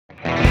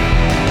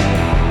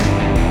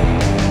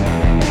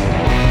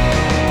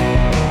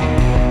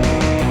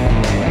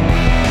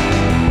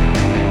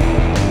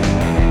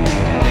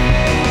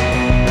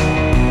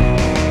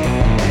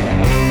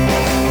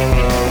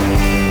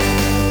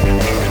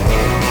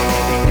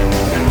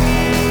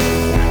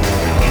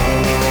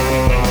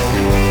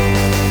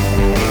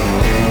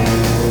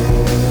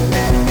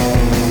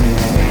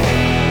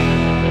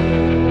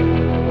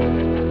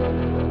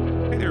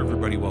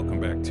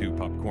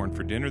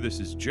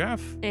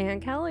Jeff.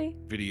 And Kelly.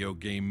 Video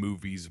Game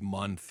Movies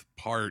Month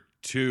Part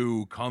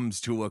 2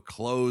 comes to a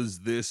close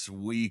this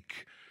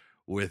week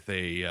with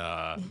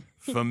a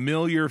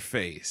familiar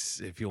face,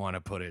 if you want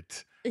to put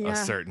it a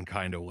certain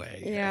kind of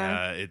way.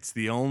 Yeah. It's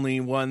the only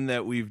one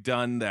that we've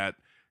done that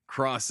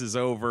crosses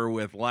over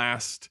with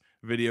last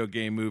Video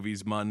Game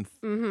Movies Month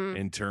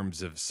in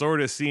terms of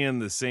sort of seeing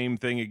the same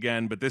thing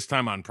again, but this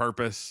time on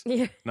purpose.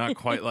 Yeah. Not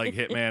quite like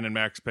Hitman and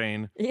Max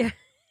Payne. Yeah.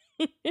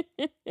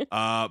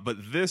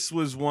 But this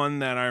was one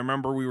that I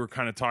remember we were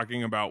kind of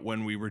talking about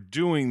when we were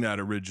doing that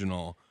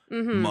original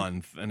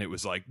month, and it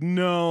was like,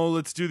 no,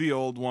 let's do the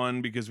old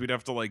one because we'd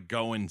have to like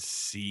go and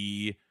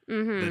see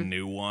the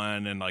new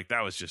one, and like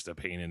that was just a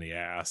pain in the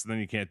ass. And then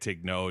you can't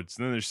take notes,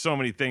 and then there's so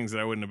many things that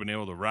I wouldn't have been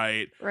able to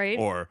write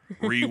or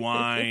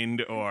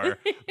rewind or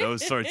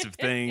those sorts of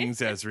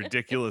things as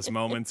ridiculous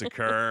moments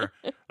occur.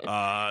 So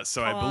Pause.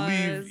 I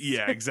believe,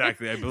 yeah,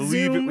 exactly. I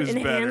believe Zoom it was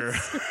enhance. better.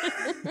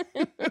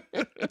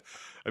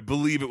 I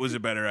believe it was a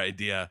better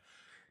idea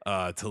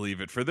to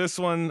leave it for this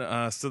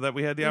one so that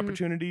we had the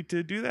opportunity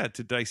to do that,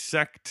 to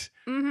dissect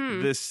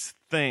this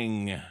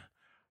thing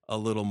a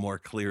little more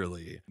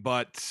clearly.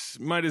 But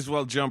might as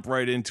well jump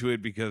right into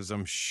it because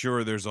I'm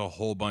sure there's a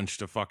whole bunch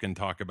to fucking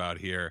talk about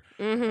here.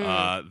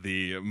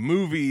 The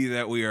movie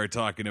that we are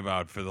talking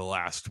about for the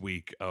last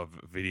week of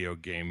Video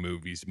Game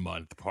Movies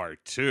Month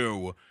Part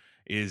 2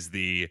 is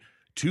the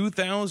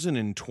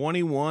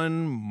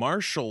 2021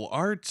 martial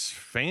arts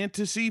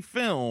fantasy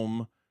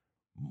film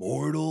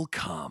Mortal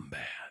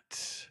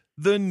Kombat.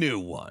 The new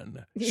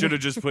one. Should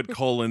have just put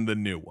the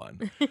new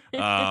one.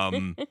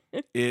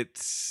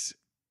 It's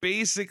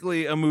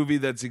basically a movie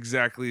that's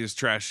exactly as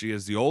trashy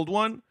as the old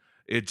one.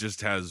 It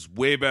just has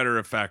way better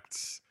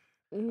effects.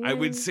 I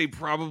would say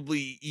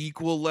probably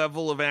equal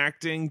level of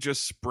acting,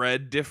 just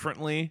spread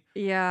differently.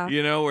 Yeah.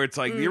 You know, where it's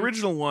like the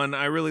original one,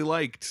 I really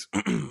liked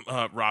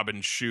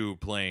Robin Shu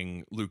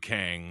playing Liu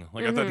Kang.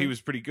 Like, I thought he was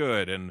pretty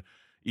good. And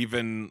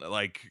even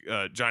like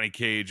Johnny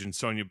Cage and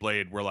Sonya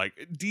Blade were like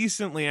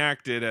decently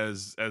acted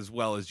as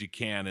well as you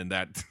can in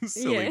that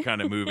silly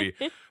kind of movie.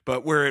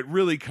 But where it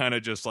really kind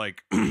of just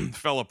like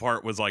fell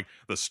apart was like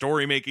the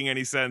story making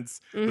any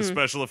sense, the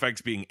special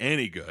effects being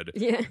any good,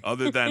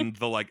 other than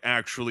the like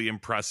actually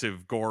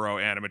impressive Goro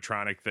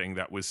animatronic thing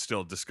that was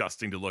still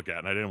disgusting to look at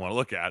and I didn't want to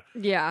look at.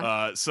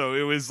 Yeah. So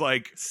it was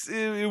like,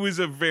 it was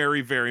a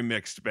very, very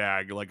mixed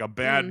bag, like a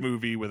bad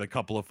movie with a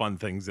couple of fun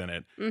things in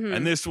it.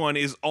 And this one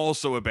is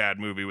also a bad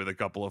movie with a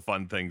couple of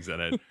fun things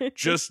in it.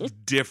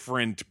 Just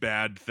different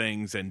bad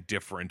things and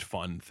different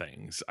fun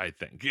things, I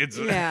think. It's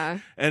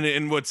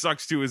and what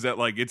sucks too is that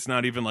like it's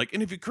not even like,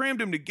 and if you crammed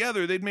them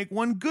together, they'd make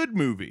one good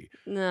movie.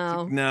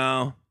 No. Like,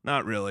 no,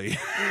 not really.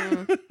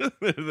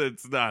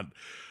 It's not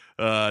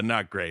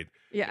great.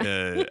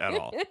 At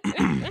all.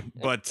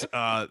 But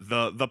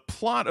the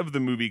plot of the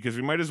movie, because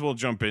we might as well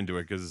jump into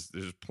it because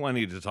there's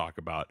plenty to talk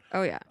about.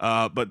 Oh yeah.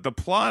 But the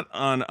plot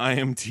on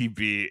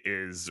IMDb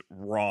is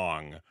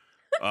wrong.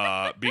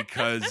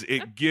 Because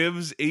it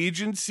gives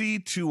agency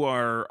to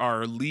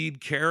our lead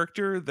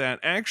character that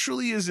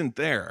actually isn't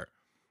there.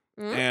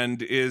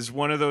 And is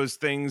one of those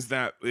things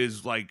that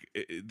is like,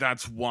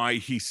 that's why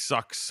he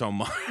sucks so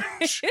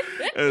much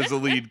as a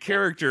lead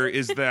character,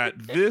 is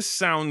that this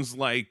sounds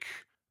like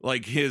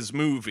his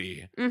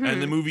movie.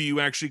 And the movie you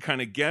actually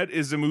kind of get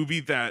is a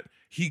movie that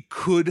he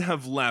could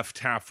have left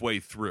halfway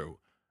through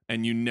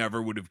and you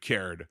never would have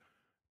cared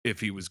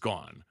if he was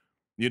gone.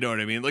 You know what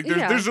I mean? Like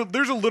there's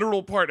a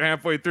literal part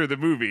halfway through the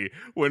movie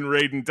when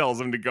Raiden tells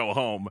him to go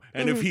home.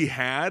 And if he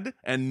had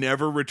and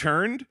never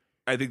returned,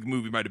 I think the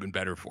movie might have been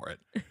better for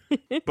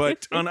it.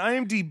 But on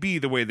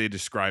IMDb, the way they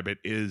describe it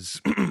is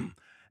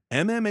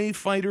MMA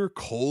fighter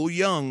Cole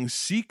Young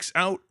seeks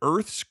out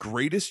Earth's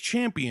greatest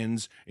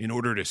champions in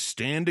order to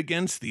stand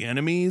against the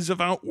enemies of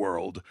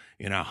Outworld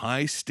in a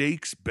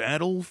high-stakes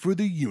battle for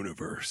the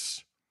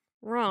universe.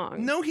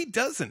 Wrong. No, he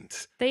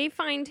doesn't. They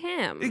find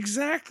him.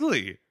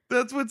 Exactly.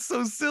 That's what's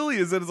so silly,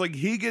 is that it's like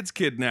he gets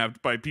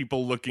kidnapped by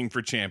people looking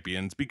for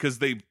champions because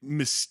they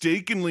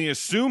mistakenly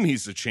assume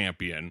he's a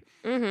champion.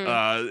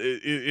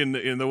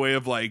 In the way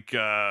of like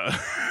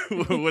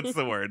what's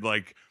the word,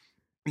 like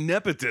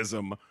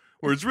nepotism,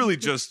 where it's really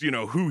just, you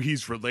know, who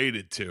he's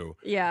related to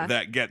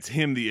that gets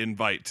him the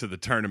invite to the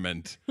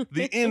tournament.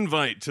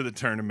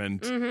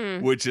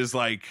 Which is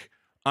like,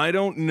 I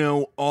don't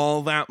know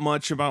all that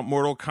much about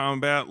Mortal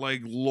Kombat, like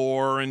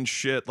lore and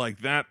shit like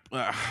that.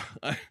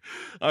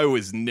 I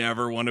was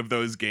never one of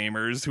those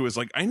gamers who was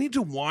like, I need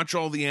to watch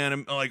all the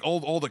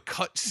all the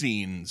cut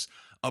scenes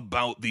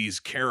about these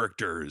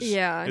characters.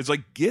 Yeah. It's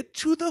like, get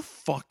to the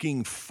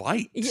fucking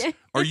fight. Yeah.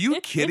 Are you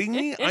kidding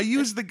me? I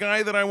use the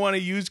guy that I want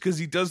to use because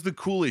he does the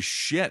coolest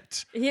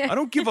shit. Yeah. I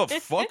don't give a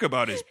fuck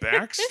about his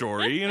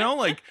backstory, you know?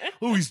 Like,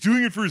 oh, he's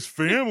doing it for his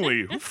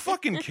family. Who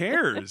fucking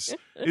cares?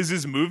 Is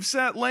his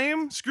moveset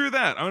lame? Screw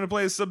that. I'm going to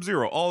play as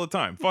Sub-Zero all the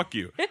time. Fuck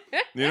you.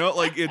 You know,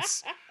 like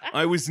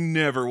I was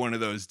never one of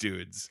those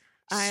dudes.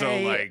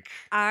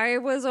 I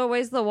was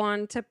always the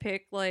one to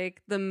pick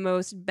like the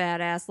most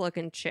badass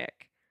looking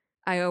chick.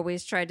 I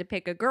always tried to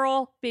pick a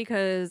girl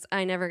because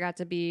I never got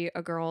to be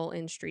a girl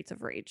in Streets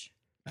of Rage.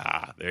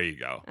 Ah, there you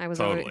go. I was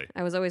totally.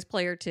 I was always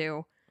player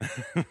 2.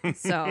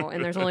 So,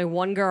 and there's only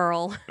one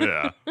girl.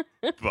 Yeah.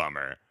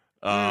 Bummer.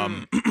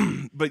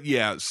 But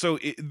yeah, so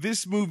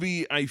this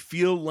movie, I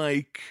feel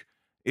like,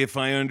 if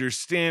I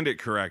understand it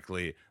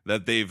correctly,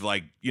 that they've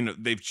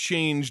they've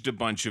changed a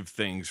bunch of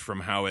things from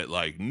how it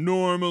like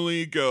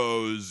normally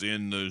goes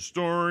in the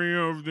story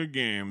of the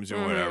games or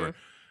whatever.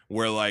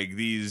 Where like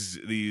these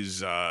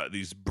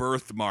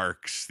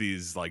birthmarks,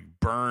 these like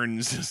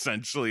burns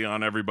essentially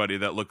on everybody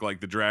that look like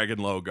the dragon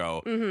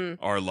logo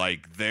are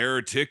like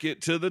their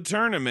ticket to the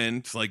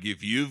tournament. Like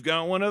if you've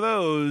got one of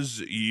those,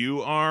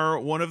 you are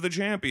one of the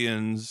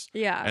champions.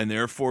 Yeah. And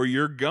therefore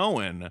you're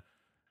going.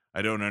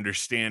 I don't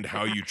understand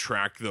how you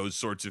track those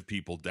sorts of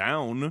people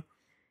down.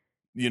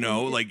 You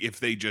know, like if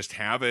they just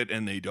have it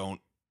and they don't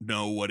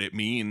know what it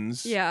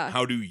means. Yeah.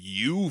 How do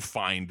you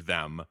find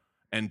them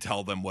and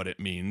tell them what it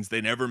means? They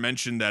never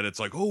mentioned that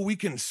it's like, oh, we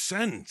can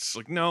sense.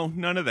 Like, no,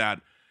 none of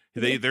that.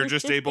 They're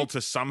just able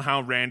to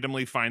somehow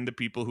randomly find the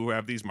people who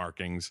have these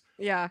markings.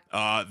 Yeah.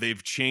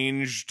 They've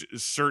changed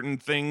certain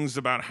things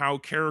about how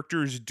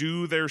characters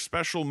do their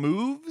special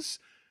moves.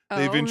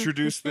 They've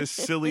introduced this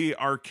silly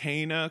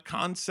arcana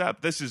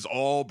concept. This is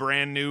all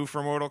brand new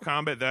for Mortal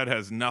Kombat. That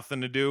has nothing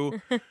to do.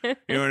 You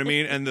know what I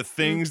mean? And the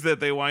things that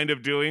they wind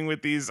up doing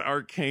with these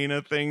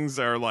arcana things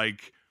are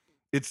like,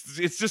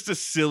 it's just a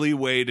silly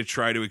way to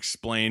try to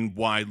explain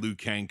why Liu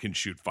Kang can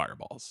shoot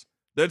fireballs.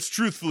 That's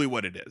truthfully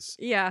what it is.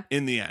 Yeah.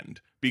 In the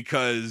end.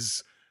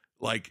 Because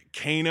like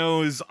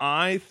Kano's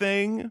eye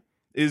thing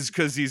is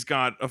because he's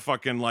got a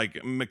fucking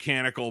like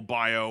mechanical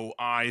bio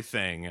eye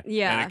thing.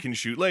 Yeah. And it can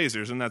shoot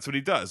lasers, and that's what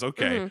he does.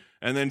 Okay.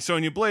 And then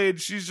Sonya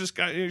Blade, she's just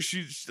got,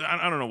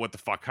 I don't know what the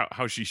fuck,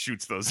 how she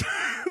shoots those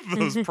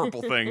those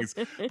purple things.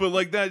 But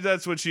like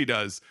that's what she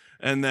does.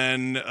 And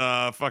then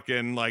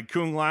fucking like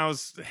Kung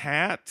Lao's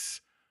hat.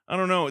 I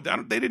don't know.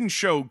 They didn't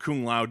show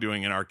Kung Lao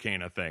doing an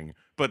arcana thing.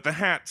 But the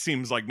hat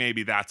seems like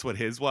maybe that's what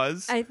his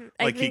was.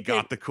 Like he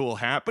got the cool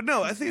hat. But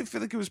no, I feel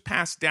like it was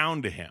passed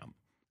down to him.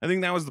 I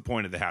think that was the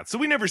point of the hat. So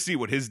we never see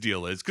what his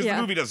deal is because the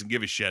movie doesn't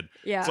give a shit.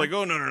 Yeah. It's like,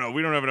 oh, no,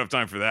 we don't have enough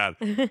time for that.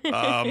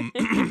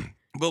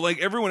 But like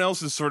everyone else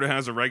sort of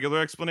has a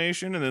regular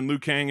explanation. And then Liu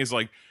Kang is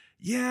like,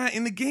 yeah,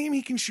 in the game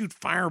he can shoot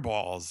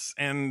fireballs.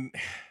 And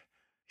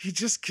he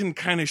just can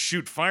kind of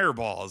shoot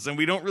fireballs. And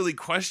we don't really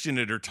question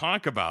it or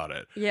talk about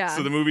it. Yeah.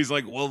 So the movie's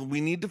like, well, we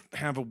need to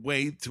have a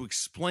way to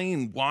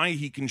explain why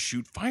he can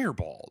shoot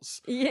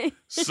fireballs. Yeah.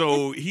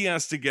 So he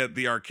has to get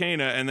the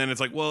arcana, and then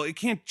it's like, well, it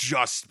can't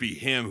just be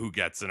him who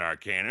gets an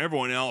arcana.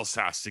 Everyone else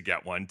has to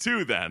get one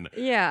too then.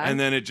 Yeah. And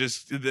then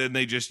then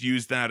they just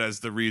use that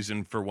as the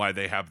reason for why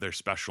they have their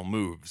special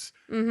moves.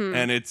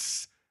 And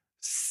it's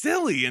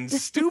silly and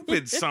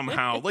stupid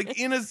somehow. Like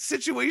in a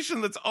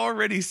situation that's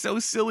already so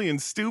silly and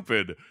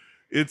stupid,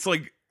 it's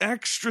like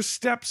extra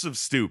steps of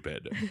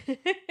stupid.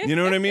 You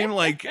know what I mean?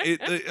 Like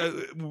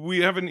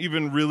we haven't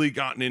even really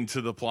gotten into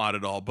the plot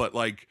at all, but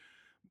like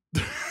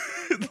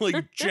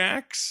like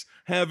Jax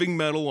having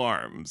metal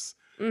arms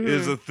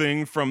is a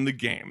thing from the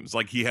games.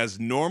 Like he has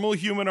normal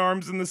human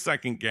arms in the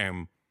second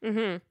game,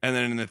 and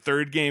then in the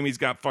third game he's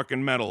got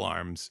fucking metal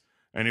arms.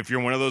 And if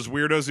you're one of those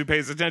weirdos who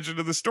pays attention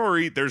to the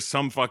story, there's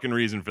some fucking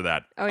reason for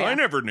that. Oh, yeah. I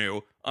never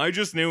knew. I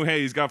just knew,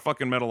 hey, he's got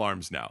fucking metal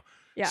arms now.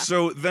 Yeah.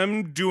 So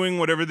them doing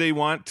whatever they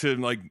want to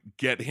like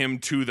get him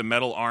to the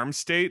metal arm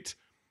state,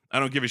 I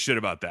don't give a shit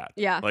about that.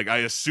 Yeah. Like I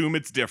assume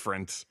it's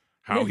different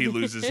how he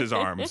loses his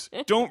arms.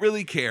 Don't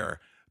really care.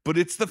 But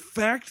it's the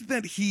fact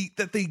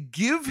that they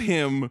give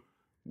him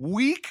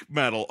weak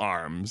metal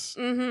arms,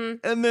 and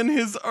then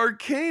his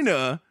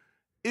arcana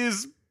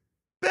is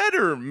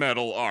better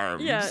metal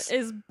arms. Yeah,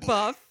 is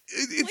buff.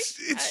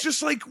 It's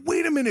just like,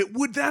 wait a minute,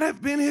 would that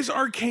have been his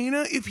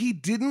arcana if he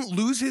didn't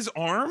lose his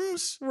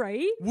arms?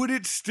 Right? Would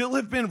it still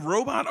have been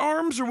robot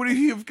arms, or would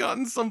he have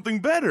gotten something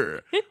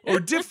better or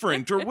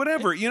different or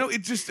whatever? You know,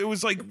 it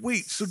was like,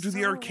 wait, so do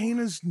the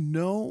arcanas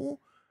know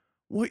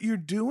what you're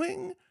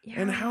doing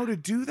and how to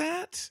do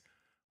that?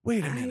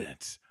 Wait a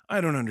minute.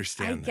 I don't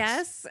understand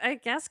this. I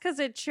guess because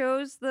it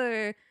chose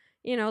the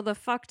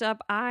fucked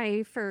up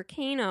eye for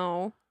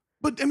Kano.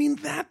 But, I mean,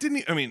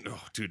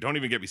 oh, dude, don't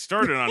even get me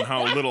started on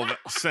how little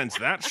sense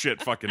that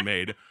shit fucking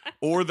made.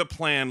 Or the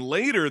plan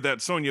later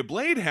that Sonya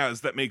Blade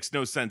has that makes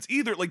no sense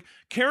either. Like,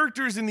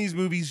 characters in these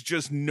movies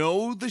just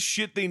know the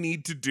shit they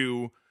need to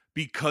do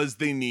because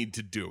they need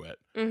to do it.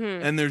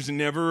 And there's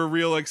never a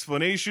real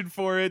explanation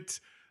for it.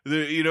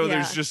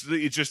 There's just,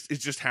 it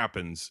just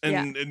happens.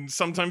 And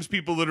sometimes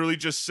people literally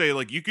just say,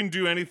 like, you can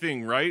do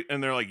anything, right?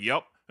 And they're like,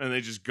 yep. And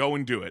they just go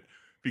and do it.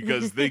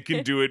 Because they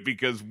can do it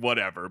because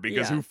whatever.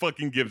 Because who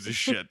fucking gives a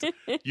shit?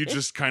 You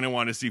just kind of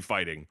want to see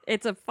fighting.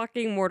 It's a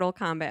fucking Mortal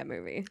Kombat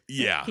movie.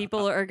 Yeah.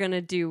 People are going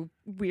to do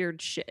weird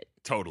shit.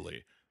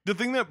 Totally. The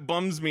thing that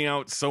bums me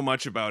out so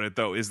much about it,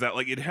 though, is that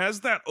like it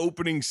has that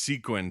opening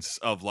sequence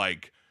of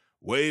like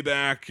way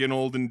back in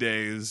olden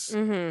days,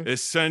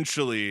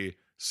 essentially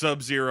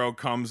Sub-Zero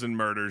comes and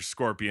murders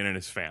Scorpion and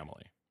his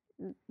family.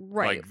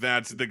 Right. Like,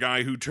 that's the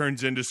guy who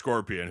turns into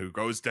Scorpion, who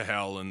goes to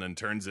hell and then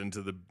turns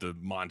into the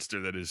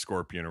monster that is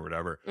Scorpion or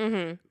whatever.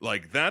 Mm-hmm.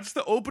 Like, that's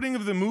the opening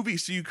of the movie,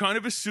 so you kind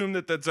of assume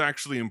that that's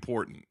actually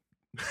important.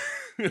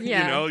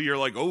 Yeah. You know, you're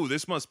like, oh,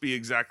 this must be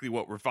exactly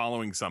what we're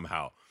following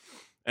somehow.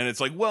 And it's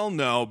like, well,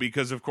 no,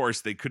 because of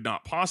course they could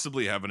not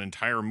possibly have an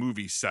entire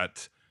movie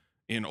set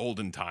in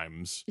olden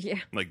times. Yeah,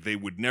 Like, they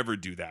would never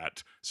do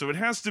that. So it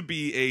has to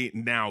be a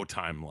now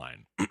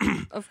timeline.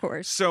 of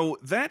course. So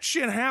that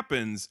shit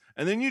happens,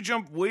 and then you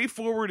jump way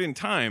forward in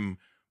time,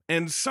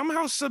 and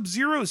somehow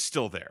Sub-Zero's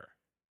still there.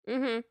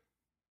 Mm-hmm.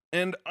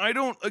 And I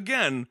don't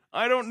know.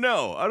 I don't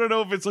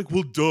know if it's like,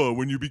 well, duh,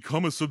 when you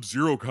become a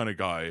Sub-Zero kind of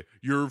guy,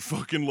 your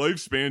fucking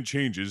lifespan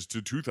changes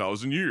to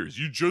 2,000 years.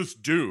 You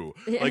just do.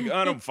 Yeah. Like,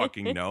 I don't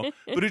fucking know.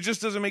 But it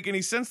just doesn't make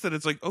any sense that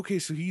it's like, okay,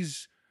 so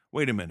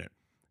wait a minute.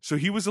 So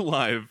he was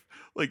alive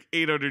like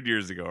 800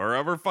 years ago, or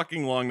however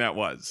fucking long that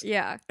was.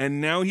 Yeah.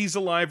 And now he's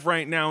alive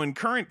right now in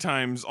current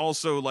times,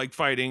 also like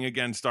fighting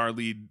against our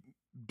lead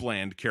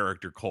bland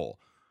character, Cole.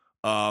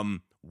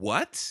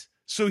 What?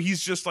 So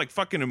he's just like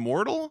fucking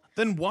immortal?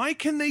 Then why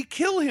can they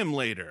kill him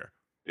later?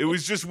 It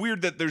was just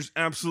weird that there's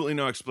absolutely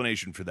no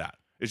explanation for that.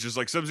 It's just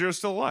like Sub-Zero's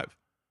still alive.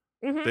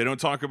 Mm-hmm. They don't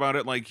talk about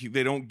it like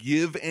they don't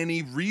give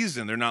any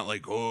reason. They're not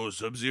like, oh,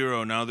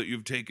 Sub-Zero, now that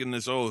you've taken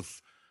this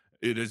oath,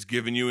 it has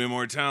given you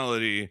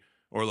immortality.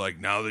 Or like,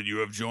 now that you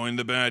have joined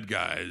the bad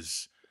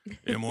guys,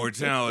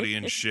 immortality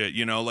and shit.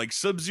 You know, like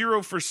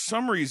Sub-Zero for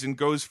some reason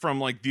goes from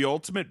like the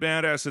ultimate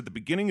badass at the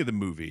beginning of the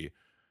movie,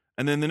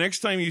 and then the next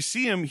time you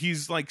see him,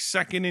 he's like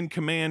second in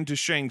command to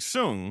Shang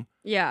Tsung.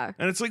 Yeah.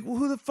 And it's like, well,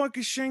 who the fuck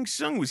is Shang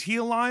Tsung? Was he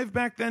alive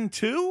back then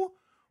too?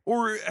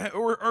 Or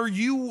are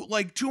you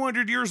like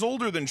 200 years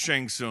older than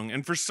Shang Tsung,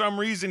 and for some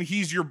reason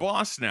he's your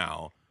boss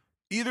now?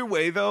 Either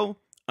way, though,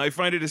 I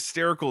find it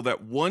hysterical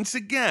that once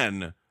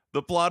again,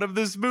 the plot of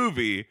this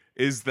movie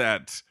is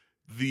that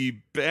the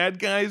bad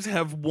guys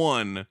have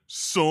won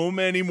so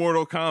many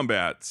Mortal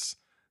Kombats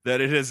that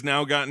it has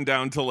now gotten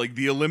down to like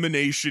the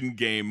elimination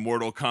game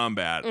Mortal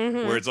Kombat,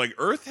 Mhm. where it's like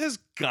Earth has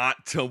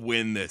got to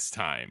win this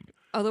time.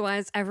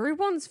 Otherwise,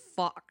 everyone's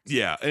fucked.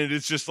 Yeah, and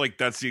it's just like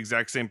that's the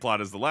exact same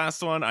plot as the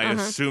last one. I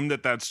assume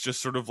that that's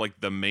just sort of like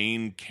the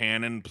main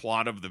canon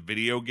plot of the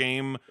video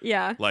game.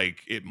 Yeah. Like,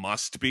 it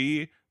must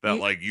be that, Ye-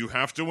 like, you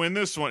have to win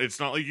this one. It's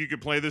not like you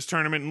could play this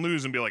tournament and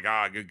lose and be like,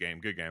 good game.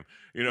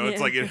 You know, it's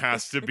Yeah. like it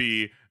has to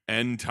be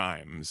end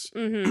times.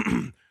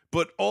 Mm-hmm.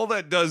 But all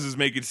that does is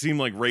make it seem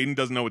like Raiden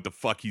doesn't know what the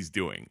fuck he's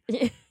doing.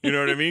 You know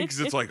what I mean? Because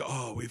it's like,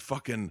 oh,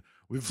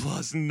 we've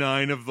lost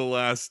 9 of the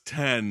last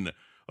 10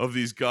 of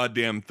these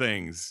goddamn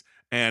things.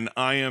 And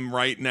I am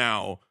right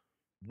now,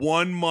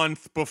 1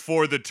 month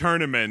before the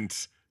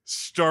tournament,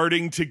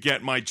 starting to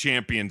get my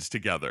champions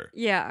together.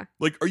 Yeah.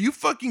 Like, are you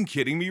fucking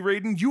kidding me,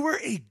 Raiden? You are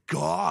a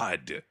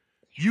god.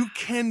 You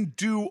can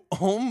do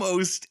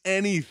almost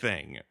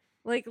anything.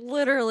 Like,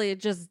 literally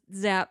just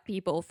zap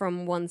people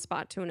from one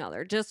spot to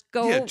another. Just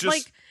go, Yeah, just-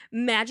 like,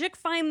 magic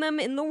find them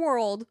in the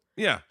world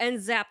Yeah,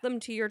 and zap them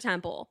to your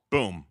temple.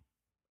 boom.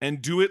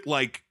 And do it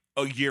like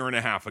a year and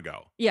a half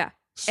ago, Yeah.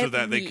 so At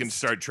that they can least.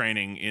 start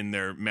training in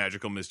their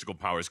magical mystical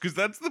powers. Because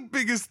that's the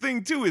biggest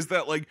thing too, is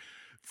that like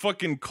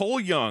fucking Cole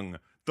Young,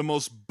 the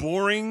most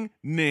boring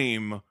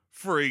name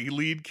for a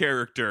lead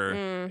character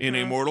in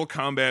a Mhm. Mortal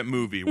Kombat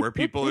movie, where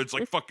people, it's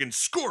like fucking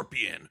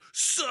Scorpion,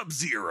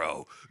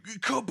 Sub-Zero,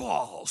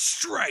 Cabal,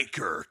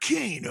 Stryker,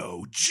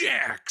 Kano,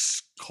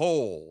 Jax,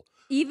 Cole.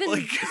 Even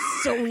Like,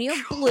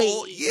 Sonya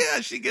Cole, Blade.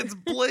 yeah, she gets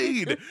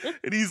Blade.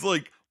 And he's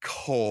like,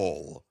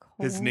 Cole.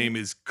 His Cole. name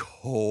is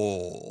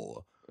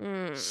Cole.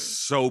 Mm.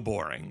 So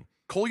boring.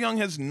 Cole Young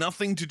has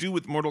nothing to do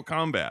with Mortal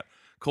Kombat.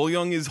 Cole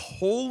Young is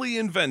wholly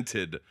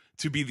invented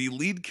to be the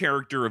lead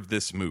character of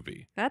this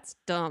movie. That's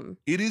dumb.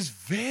 It is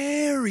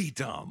very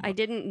dumb. I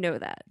didn't know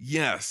that.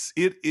 Yes,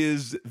 it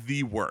is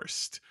the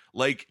worst.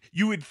 Like,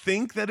 you would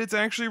think that it's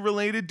actually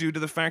related due to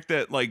the fact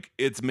that, like,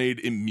 it's made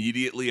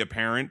immediately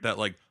apparent that,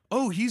 like,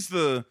 oh, he's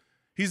the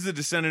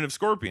descendant of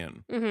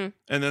Scorpion. Mm-hmm.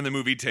 And then the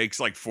movie takes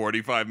like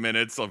 45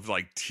 minutes of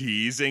like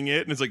teasing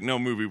it, and it's like, no,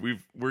 movie,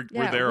 we're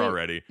there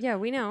already. Yeah,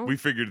 we know. We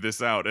figured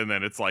this out. And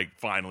then it's like,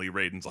 finally,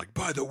 Raiden's like,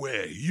 by the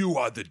way, you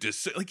are the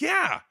like,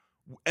 yeah,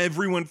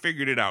 everyone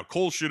figured it out.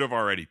 Cole should have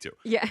already too,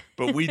 Yeah.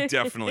 but we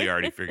definitely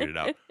already figured it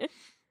out.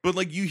 But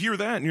like, you hear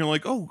that and you're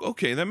like, oh,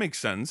 okay, that makes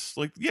sense.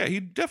 Like, yeah, he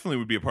definitely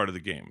would be a part of the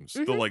games.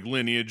 The Mhm. like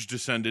lineage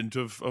descendant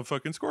of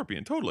fucking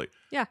Scorpion. Totally.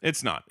 Yeah.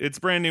 It's not. It's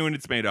brand new and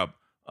it's made up.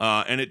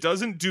 And it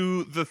doesn't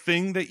do the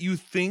thing that you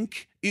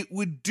think it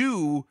would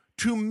do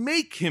to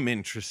make him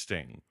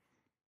interesting.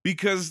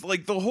 Because,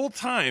 like, the whole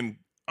time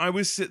I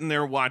was sitting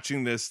there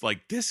watching this,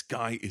 like, this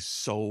guy is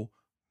so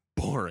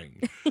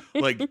boring.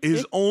 Like,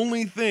 his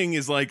only thing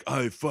is, like,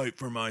 I fight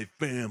for my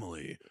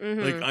family.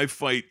 Mhm.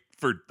 Like,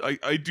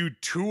 I do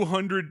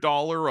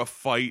 $200 a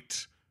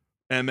fight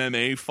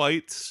MMA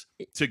fights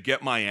to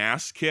get my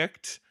ass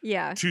kicked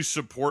Yeah. to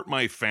support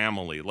my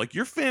family. Like,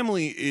 your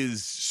family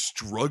is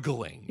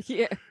struggling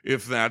Yeah.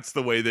 if that's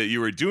the way that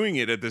you are doing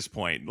it at this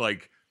point.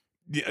 Like,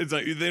 yeah, it's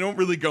like they don't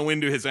really go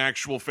into his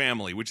actual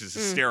family, which is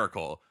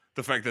hysterical.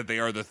 the fact that they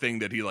are the thing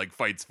that he like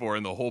fights for,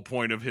 and the whole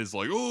point of his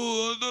like,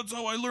 oh, that's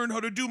how I learned how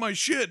to do my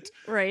shit.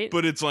 Right.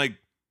 But it's like,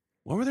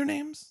 what were their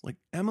names? Like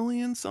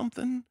Emily and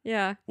something?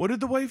 Yeah. What did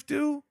the wife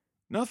do?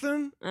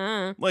 Nothing?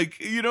 Like,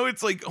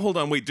 it's like, hold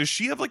on, wait, does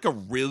she have like a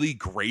really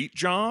great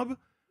job?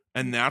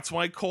 And that's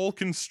why Cole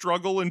can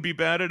struggle and be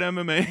bad at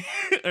MMA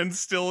and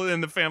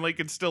the family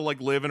can still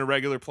like live in a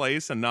regular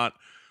place and not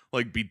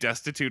like be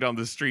destitute on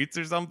the streets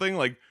or something?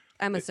 Like,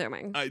 I'm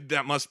assuming.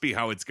 that must be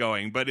how it's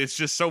going. But it's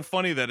just so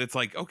funny that it's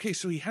like, okay,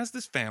 so he has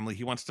this family.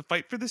 He wants to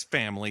fight for this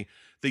family.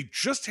 They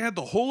just had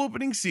the whole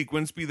opening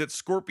sequence be that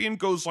Scorpion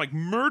goes like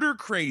murder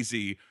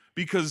crazy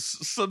because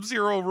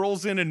Sub-Zero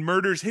rolls in and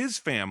murders his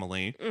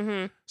family.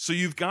 Mm-hmm. So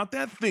you've got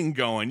that thing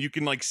going. You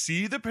can like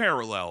see the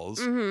parallels.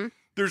 Mm-hmm.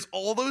 There's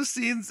all those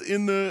scenes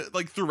in the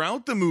like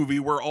throughout the movie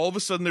where all of a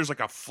sudden there's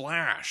like a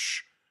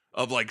flash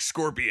of like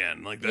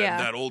Scorpion, like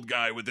that old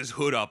guy with his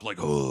hood up, like,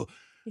 oh,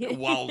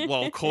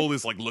 while Cole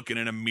is like looking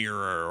in a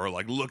mirror or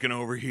like looking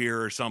over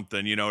here or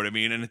something, you know what I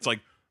mean? And it's like,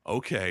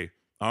 okay,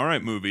 all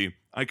right, movie,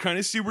 I kind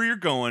of see where you're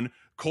going.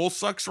 Cole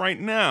sucks right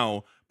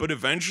now, but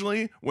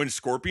eventually when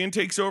Scorpion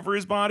takes over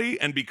his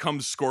body and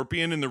becomes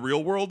Scorpion in the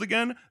real world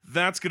again,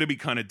 that's going to be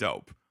kind of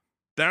dope.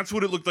 That's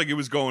what it looked like it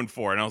was going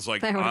for. And I was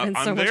like, that would have been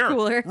I'm so there. Much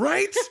cooler.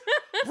 Right?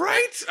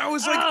 Right? I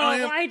was like,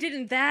 why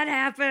didn't that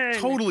happen?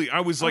 Totally.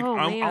 I was like,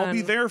 I'll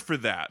be there for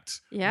that.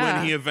 Yeah.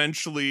 When he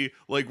eventually,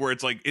 like, where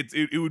it's like,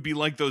 it would be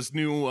like those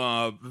new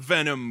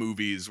Venom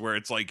movies where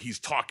it's like he's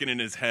talking in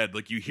his head,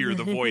 like you hear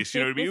the voice,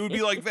 you know what I mean? It would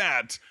be like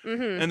that.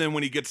 Mm-hmm. And then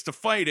when he gets to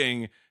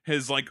fighting,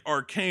 his like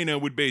arcana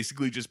would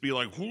basically just be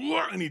like,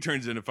 and he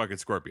turns into fucking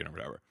Scorpion or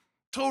whatever.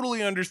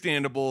 Totally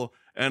understandable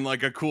and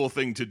like a cool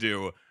thing to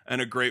do and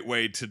a great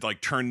way to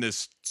like turn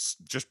this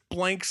just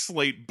blank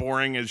slate,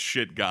 boring as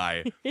shit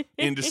guy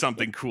into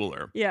something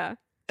cooler. Yeah.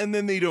 And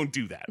then they don't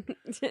do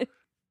that.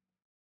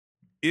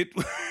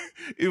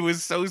 It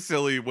was so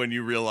silly when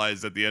you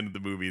realize at the end of the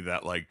movie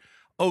that like,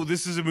 oh,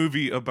 this is a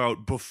movie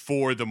about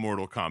before the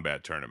Mortal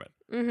Kombat tournament.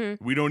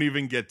 Mm-hmm. We don't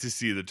even get to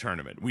see the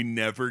tournament. We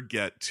never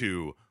get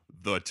to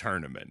the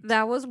tournament.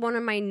 That was one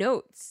of my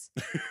notes.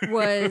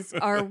 Was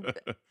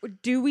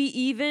do we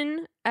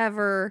even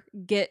ever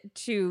get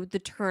to the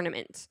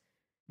tournament?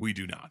 We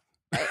do not.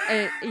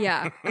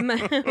 Yeah.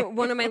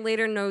 One of my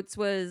later notes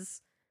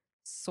was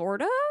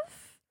sort of.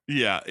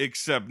 Yeah,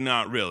 except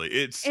not really.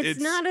 It's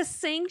not a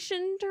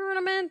sanctioned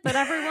tournament that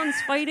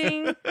everyone's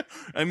fighting.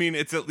 I mean,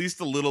 it's at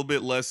least a little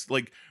bit less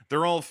like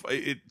they're all.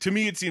 To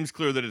me, it seems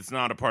clear that it's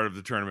not a part of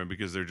the tournament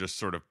because they're just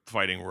sort of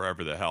fighting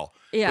wherever the hell.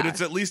 Yeah, but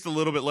it's at least a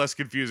little bit less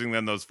confusing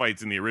than those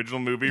fights in the original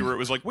movie where it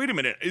was like, wait a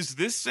minute, is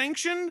this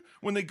sanctioned?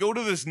 When they go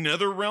to this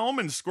nether realm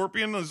and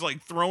Scorpion is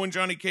like throwing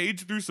Johnny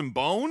Cage through some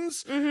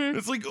bones. Mm-hmm.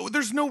 It's like, oh,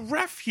 there's no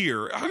ref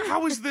here.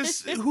 How is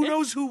this? Who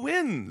knows who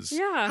wins?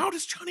 Yeah, how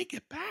does Johnny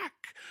get back?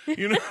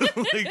 You know,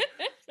 like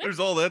there's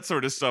all that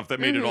sort of stuff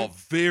that made it all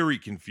very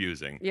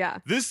confusing. Yeah.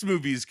 This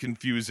movie is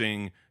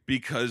confusing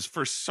because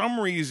for some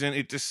reason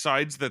it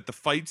decides that the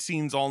fight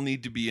scenes all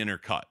need to be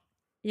intercut.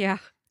 Yeah.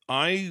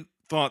 I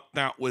thought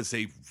that was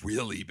a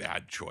really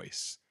bad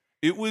choice.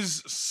 It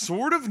was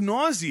sort of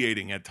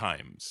nauseating at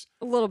times.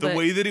 A little bit. The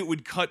way that it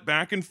would cut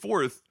back and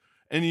forth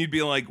and you'd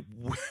be like,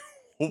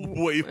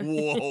 wait,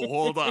 whoa,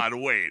 hold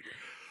on, wait.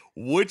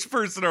 Which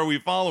person are we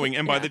following?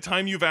 And by the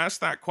time you've asked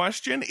that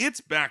question,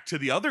 it's back to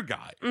the other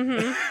guy.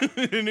 Mm-hmm.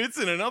 And it's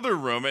in another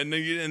room. And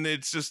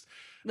it's just...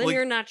 Then like,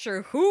 you're not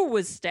sure who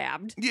was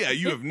stabbed. Yeah,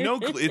 you have no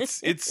clue.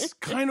 It's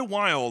kind of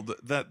wild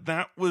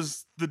that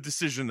was the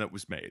decision that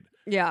was made.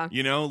 Yeah.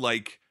 You know,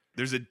 like,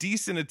 there's a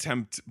decent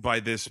attempt by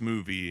this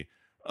movie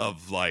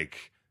of,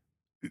 like,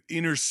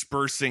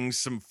 interspersing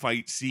some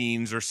fight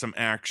scenes or some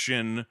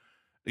action,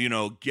 you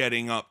know,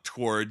 getting up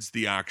towards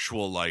the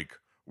actual, like,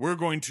 we're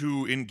going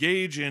to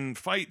engage in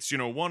fights, you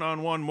know,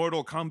 one-on-one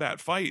Mortal Kombat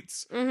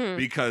fights. Mm-hmm.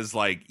 Because,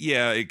 like,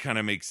 yeah, it kind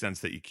of makes sense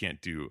that you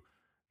can't do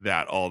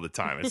that all the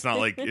time. It's not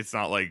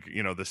like,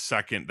 you know, the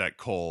second that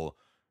Cole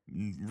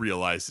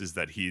realizes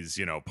that he's,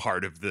 you know,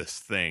 part of this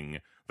thing,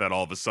 that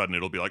all of a sudden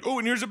it'll be like, oh,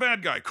 and here's a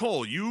bad guy.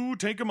 Cole, you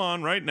take him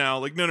on right now.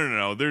 Like,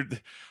 no.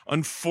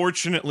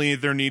 Unfortunately,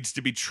 there needs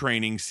to be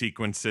training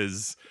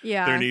sequences.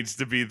 Yeah. There needs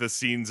to be the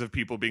scenes of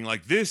people being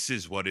like, this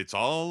is what it's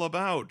all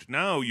about.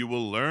 Now you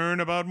will learn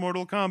about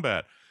Mortal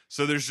Kombat.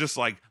 So there's just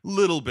like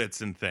little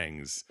bits and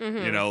things,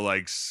 you know,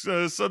 like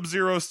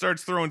Sub-Zero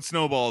starts throwing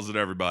snowballs at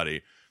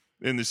everybody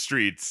in the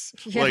streets.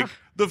 Yeah. Like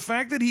the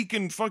fact that he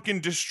can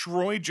fucking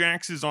destroy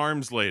Jax's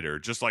arms later,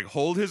 just like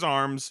hold his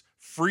arms,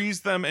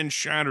 freeze them and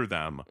shatter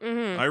them.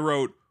 Mm-hmm. I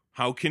wrote,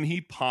 how can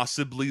he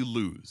possibly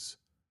lose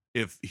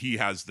if he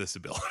has this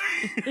ability?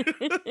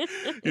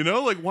 You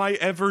know, like why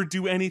ever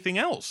do anything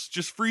else?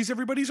 Just freeze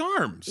everybody's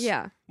arms.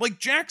 Yeah. Like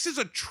Jax is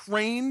a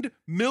trained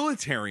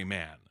military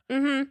man.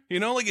 Mm-hmm. You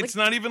know, like it's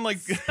not even like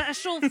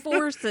special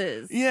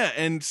forces. Yeah,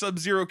 and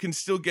Sub-Zero can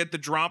still get the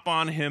drop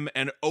on him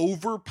and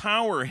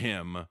overpower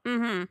him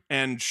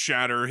and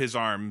shatter his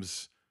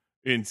arms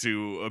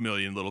into a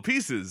million little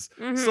pieces.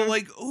 Mm-hmm. So,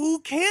 like, who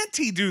can't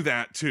he do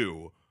that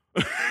to?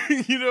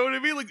 You know what I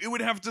mean? Like, it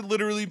would have to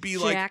literally be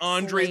like Jack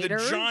Andre Slater?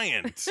 the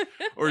Giant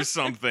or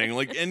something.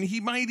 Like, and he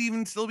might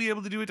even still be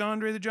able to do it to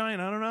Andre the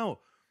Giant. I don't know.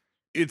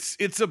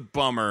 It's a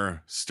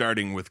bummer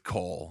starting with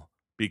Cole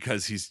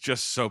because he's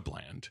just so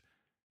bland.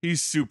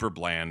 He's super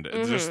bland.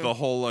 Just the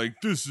whole like,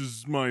 this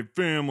is my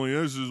family.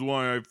 This is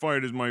why I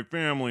fight as my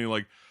family.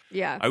 Like,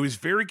 Yeah. I was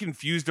very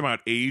confused about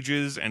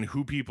ages and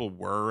who people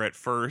were at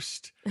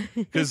first,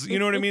 because you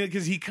know what I mean.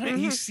 Because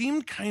he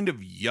seemed kind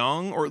of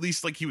young, or at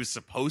least like he was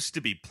supposed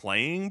to be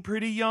playing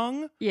pretty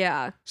young.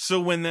 Yeah.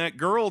 So when that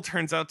girl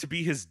turns out to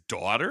be his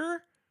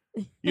daughter,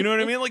 you know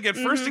what I mean. Like at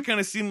first it kind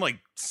of seemed like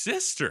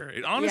sister.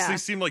 It honestly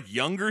seemed like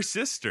younger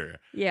sister.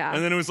 Yeah.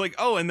 And then it was like,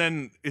 oh, and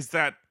then is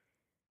that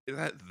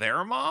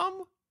their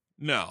mom?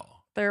 No.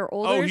 Their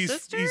older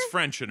sister? He's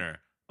Frenching her.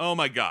 Oh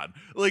my God.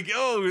 Like,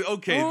 oh,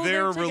 okay, Oh,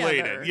 they're they're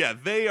related. together. Yeah,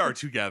 they are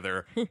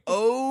together.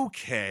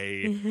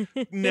 Okay.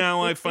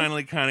 Now I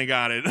finally kind of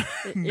got it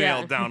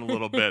nailed down a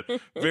little bit.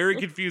 Very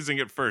confusing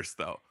at first,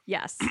 though.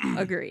 Yes.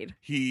 Agreed.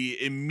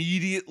 He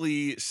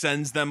immediately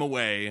sends them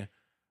away.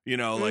 You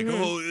know, like,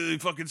 oh,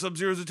 fucking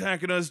Sub-Zero's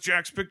attacking us.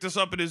 Jax picked us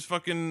up in his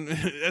fucking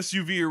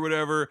SUV or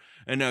whatever.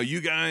 And now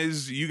you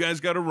guys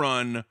got to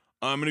run.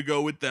 I'm going to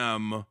go with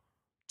them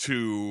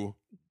to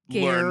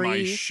learn my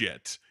Gary,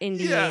 shit.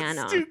 Indiana.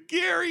 Yes, to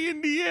Gary,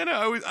 Indiana.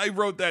 I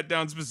wrote that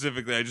down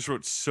specifically. I just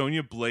wrote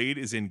Sonya Blade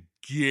is in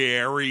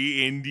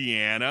Gary,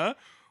 Indiana.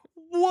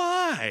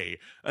 Why?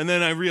 And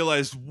then I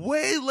realized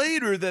way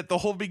later that the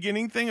whole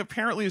beginning thing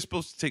apparently is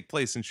supposed to take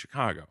place in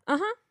Chicago.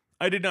 Uh-huh.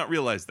 I did not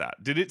realize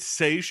that. Did it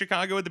say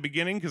Chicago at the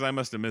beginning? Because I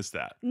must have missed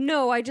that.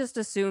 No, I just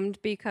assumed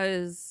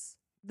because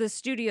the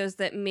studios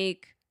that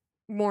make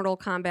Mortal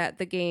Kombat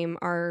the game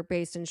are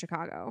based in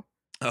Chicago.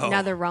 Oh,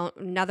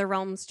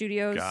 NetherRealm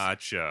Studios.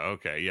 gotcha.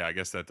 Okay, yeah, I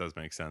guess that does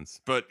make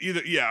sense. But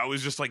I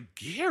was just like,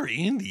 Gary,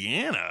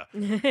 Indiana.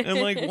 And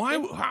like,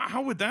 why?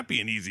 How would that be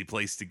an easy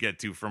place to get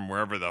to from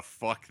wherever the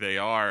fuck they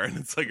are? And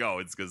it's like, oh,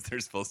 it's because they're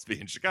supposed to be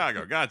in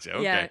Chicago. Gotcha.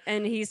 Okay. Yeah,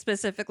 and he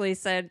specifically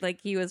said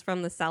like he was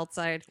from the South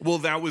Side. Well,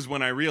 that was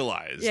when I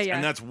realized. Yeah.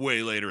 And that's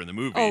way later in the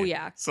movie. Oh,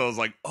 yeah. So I was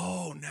like,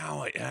 oh,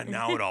 now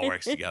it all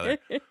works together.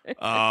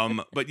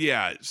 But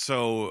yeah,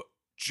 so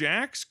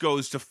Jax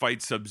goes to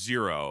fight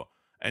Sub-Zero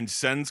and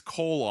sends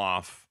Cole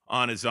off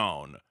on his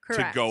own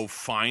Correct. to go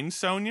find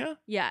Sonya.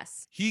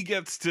 Yes. He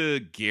gets to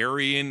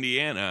Gary,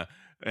 Indiana,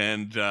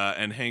 and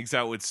hangs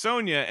out with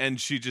Sonya, and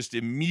she just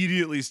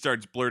immediately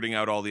starts blurting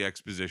out all the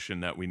exposition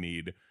that we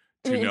need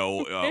to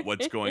know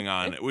what's going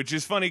on, which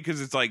is funny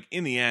because it's like,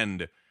 in the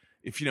end,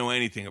 if you know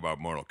anything about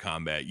Mortal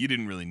Kombat, you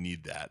didn't really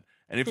need that.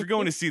 And if you're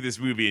going to see this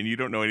movie and you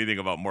don't know anything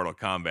about Mortal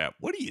Kombat,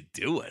 what are you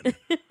doing?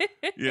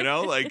 You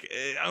know, like,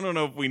 I don't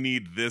know if we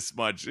need this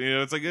much. You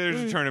know, it's like,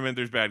 there's a tournament,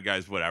 there's bad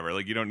guys, whatever.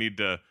 Like, you don't need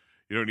to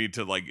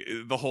like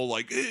the whole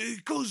like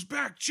it goes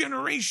back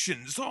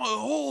generations, a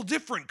whole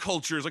different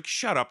cultures. Like,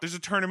 shut up. There's a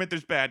tournament,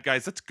 there's bad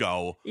guys. Let's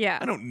go. Yeah.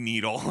 I don't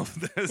need all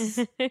of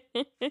this.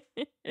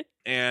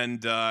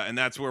 And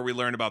that's where we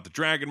learn about the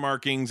dragon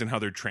markings and how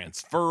they're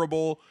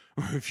transferable.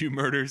 If you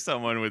murder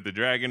someone with the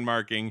dragon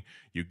marking,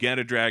 you get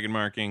a dragon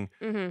marking.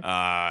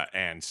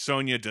 And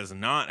Sonya does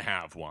not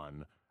have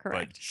one.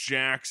 Correct. But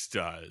Jax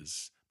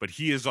does. But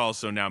he is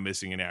also now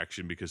missing in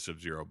action because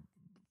Sub-Zero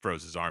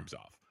froze his arms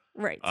off.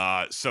 Right.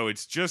 So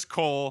it's just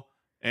Cole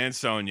and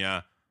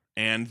Sonya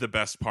and the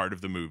best part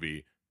of the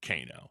movie,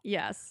 Kano.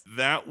 Yes.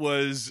 That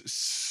was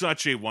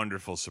such a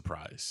wonderful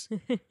surprise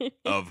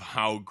of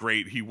how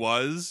great he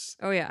was.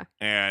 Oh, yeah.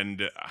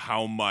 And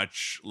how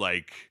much,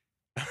 like,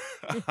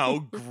 how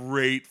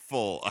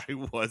grateful I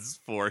was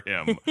for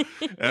him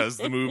as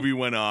the movie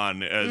went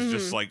on, as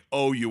just like,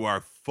 oh, you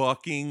are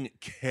fucking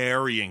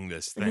carrying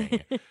this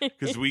thing.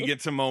 Because we get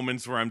to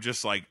moments where I'm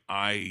just like,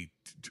 I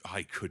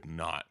could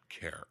not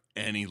care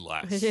any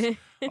less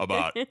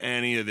about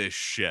any of this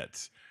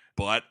shit.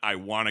 But I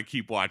want to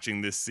keep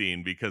watching this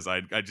scene because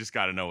I just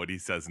got to know what he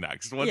says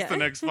next. What's the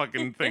next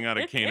fucking thing out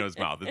of Kano's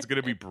mouth? It's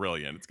going to be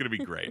brilliant. It's going to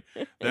be great.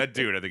 That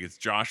dude, I think it's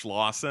Josh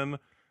Lawson,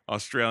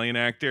 Australian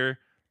actor.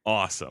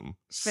 Awesome.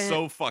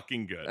 So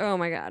fucking good. Oh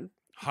my God.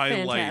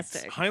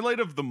 Fantastic. Highlight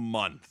of the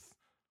month.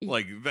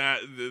 Like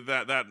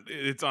that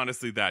it's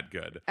honestly that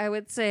good. I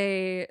would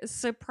say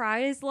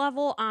surprise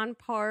level on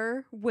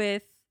par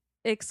with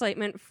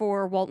excitement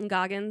for Walton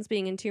Goggins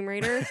being in Tomb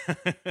Raider.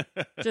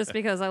 Just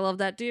because I love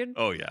that dude.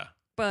 Oh yeah.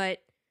 But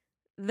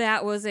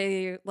that was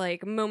a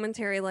like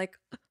momentary like,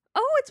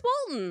 oh, it's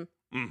Walton.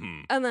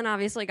 And then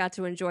obviously got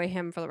to enjoy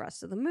him for the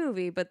rest of the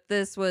movie. But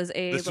this was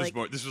this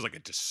was like a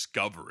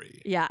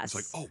discovery. Yes. It's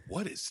like, oh,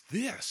 what is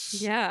this?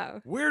 Yeah.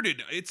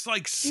 It's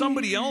like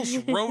somebody else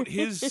wrote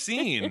his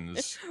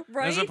scenes.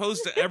 Right? As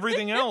opposed to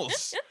everything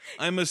else.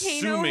 I'm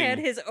assuming Kano had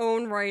his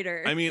own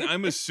writer. I mean,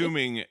 I'm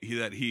assuming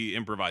that he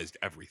improvised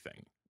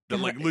everything. That,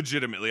 like,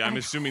 legitimately, I'm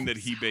assuming that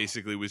he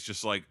basically was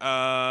just like,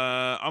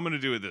 I'm going to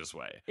do it this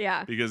way.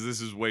 Yeah. Because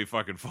this is way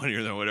fucking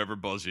funnier than whatever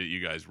bullshit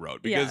you guys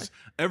wrote. Because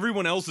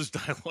everyone else's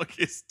dialogue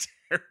is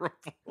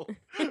terrible.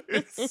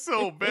 It's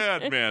so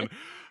bad, man.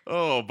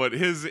 Oh, but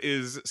his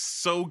is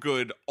so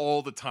good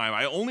all the time.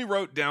 I only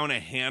wrote down a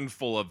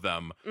handful of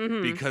them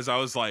because I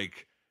was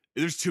like,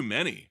 there's too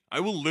many.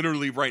 I will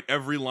literally write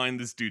every line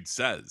this dude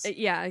says.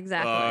 Yeah,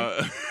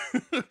 exactly.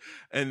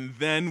 And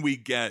then we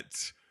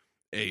get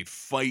a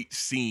fight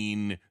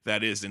scene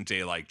that isn't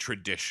a like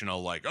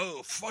traditional like,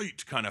 oh,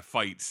 fight kind of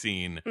fight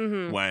scene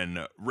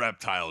when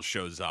Reptile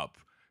shows up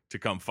to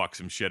come fuck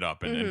some shit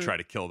up and try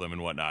to kill them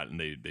and whatnot, and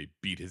they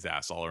beat his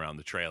ass all around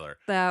the trailer.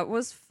 That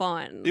was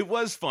fun. It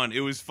was fun.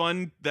 It was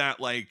fun that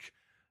like,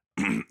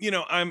 you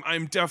know,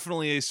 I'm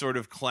definitely a sort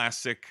of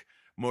classic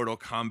Mortal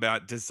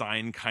Kombat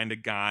design kind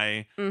of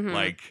guy.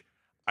 Like,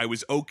 I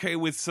was okay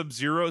with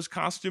Sub-Zero's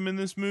costume in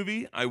this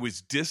movie. I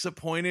was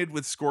disappointed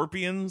with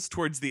Scorpion's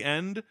towards the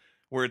end,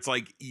 where it's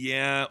like,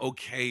 yeah,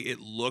 okay, it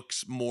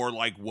looks more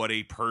like what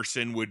a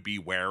person would be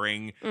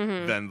wearing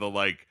than the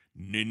like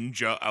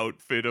ninja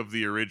outfit of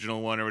the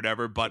original one or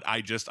whatever, but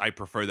I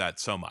prefer that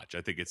so much.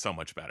 I think it's so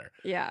much better.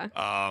 Yeah.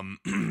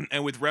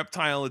 And with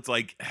Reptile, it's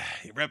like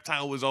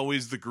Reptile was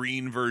always the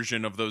green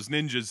version of those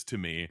ninjas to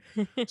me.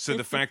 So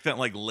the fact that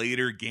like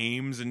later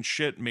games and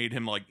shit made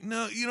him like,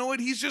 no, you know what?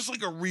 He's just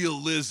like a real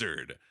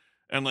lizard.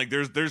 And like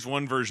there's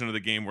one version of the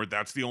game where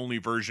that's the only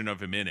version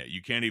of him in it. You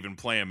can't even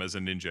play him as a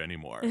ninja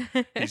anymore.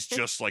 He's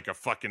just like a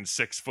fucking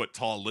 6 foot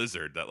tall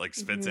lizard that like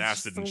spits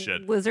acid and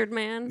shit. Lizard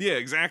man. Yeah,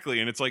 exactly.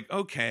 And it's like,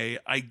 okay,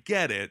 I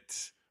get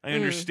it. I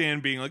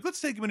understand being like,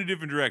 let's take him in a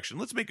different direction.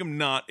 Let's make him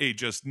not a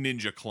just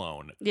ninja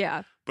clone.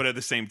 Yeah. But at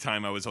the same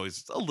time, I was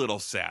always a little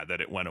sad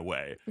that it went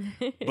away.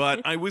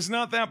 But I was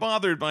not that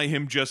bothered by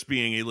him just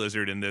being a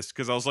lizard in this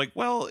because I was like,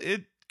 well,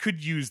 it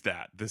could use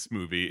that, this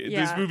movie.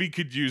 Yeah. This movie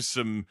could use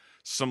some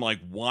like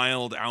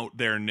wild out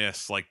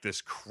there-ness, like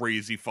this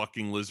crazy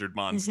fucking lizard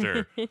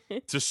monster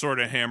to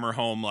sort of hammer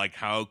home like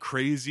how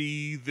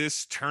crazy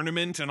this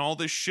tournament and all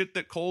this shit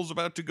that Cole's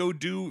about to go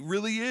do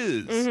really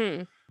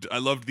is. I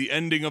loved the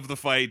ending of the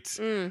fight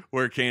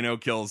where Kano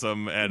kills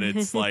him, and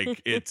it's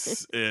like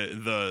it's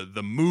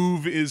the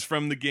move is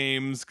from the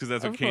games because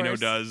that's what Kano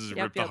does, is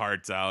rip the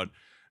hearts out,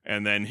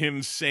 and then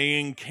him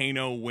saying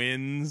Kano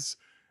wins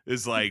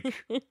is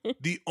like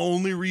the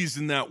only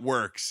reason that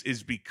works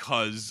is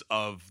because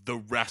of the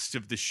rest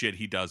of the shit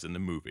he does in the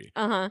movie.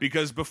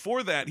 Because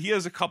before that, he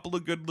has a couple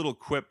of good little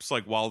quips,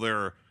 like while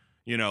they're,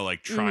 you know,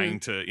 like trying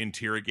to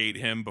interrogate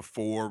him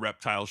before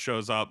Reptile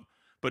shows up,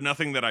 but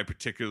nothing that I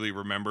particularly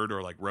remembered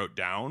or like wrote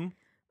down.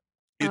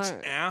 It's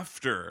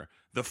after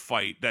the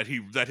fight that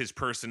his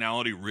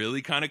personality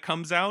really kind of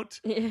comes out,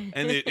 and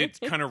it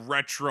kind of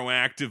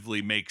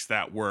retroactively makes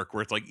that work,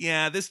 where it's like,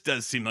 yeah, this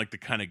does seem like the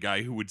kind of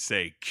guy who would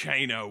say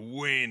Kano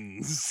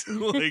wins.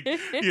 Like,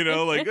 you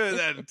know, like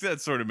that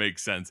sort of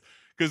makes sense.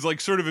 Because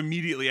like sort of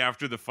immediately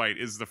after the fight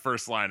is the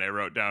first line I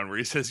wrote down where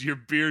he says, your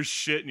beer's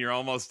shit and you're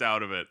almost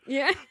out of it.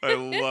 Yeah. I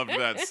loved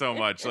that so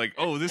much. Like,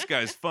 oh, this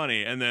guy's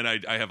funny. And then I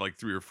have like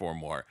 3 or 4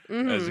 more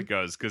as it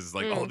goes. Because it's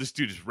like, oh, this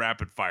dude is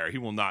rapid fire. He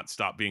will not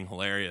stop being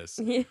hilarious.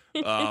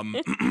 I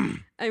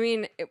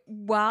mean,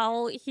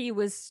 while he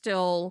was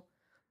still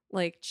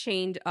like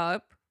chained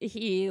up,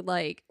 he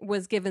like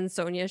was given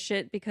Sonya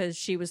shit because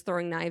she was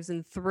throwing knives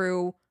and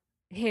threw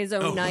his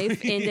own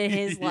knife into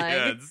his leg.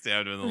 Yeah, it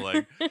stabbed him in the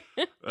leg.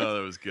 Oh,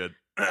 that was good.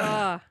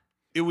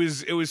 It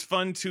was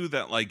fun too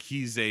that like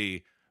he's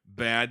a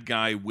bad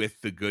guy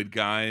with the good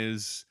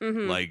guys,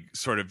 like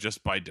sort of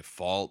just by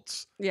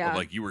default. Yeah. Of,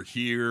 like, you were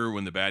here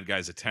when the bad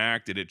guys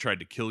attacked and it tried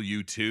to kill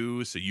you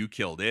too, so you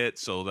killed it.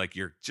 So like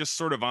you're just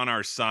sort of on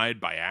our side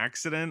by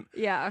accident.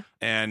 Yeah.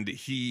 And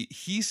he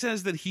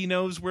says that he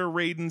knows where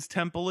Raiden's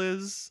temple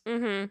is,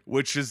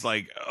 which is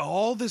like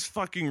all this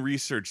fucking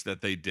research that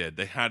they did.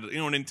 They had, you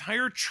know, an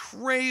entire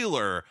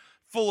trailer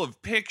full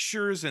of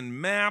pictures and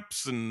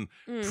maps and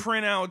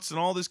printouts and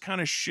all this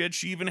kind of shit.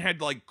 She even had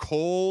like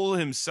Cole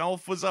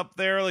himself was up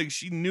there. Like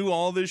she knew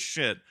all this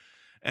shit.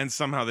 And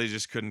somehow they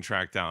just couldn't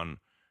track down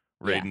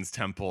Raiden's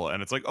temple.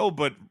 And it's like, oh,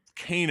 but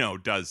Kano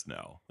does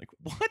know. Like,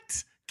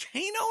 what?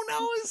 Kano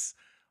knows?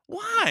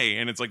 Why?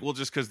 And it's like, well,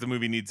 just because the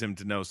movie needs him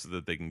to know so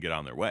that they can get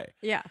on their way.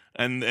 Yeah.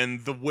 And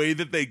the way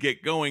that they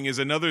get going is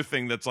another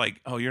thing that's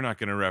like, oh, you're not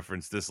going to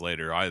reference this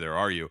later either,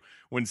 are you?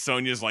 When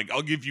Sonya's like,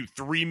 I'll give you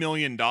 $3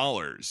 million.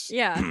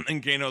 Yeah.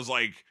 And Kano's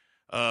like,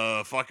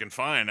 fucking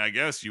fine, I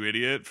guess, you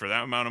idiot. For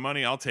that amount of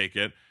money, I'll take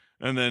it.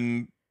 And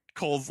then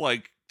Cole's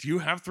like, do you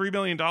have $3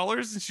 million?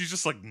 And she's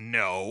just like,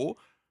 no.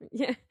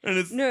 Yeah. And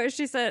it's, no,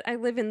 she said, I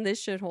live in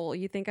this shithole.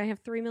 You think I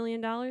have $3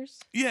 million?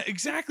 Yeah,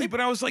 exactly.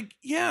 But I was like,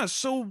 yeah,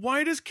 so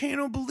why does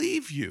Kano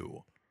believe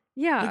you?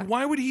 Yeah. Like,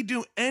 why would he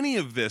do any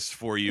of this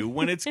for you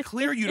when it's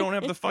clear you don't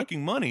have the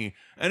fucking money?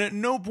 And at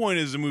no point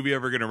is the movie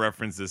ever going to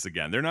reference this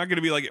again. They're not going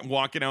to be like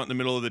walking out in the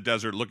middle of the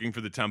desert looking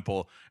for the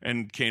temple,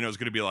 and Kano's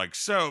going to be like,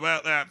 so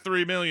about that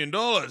 $3 million,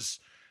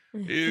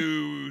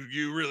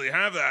 you really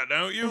have that,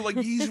 don't you? Like,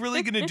 he's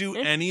really going to do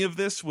any of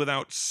this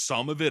without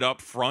some of it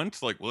up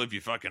front? Like, well, if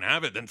you fucking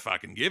have it, then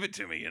fucking give it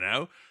to me, you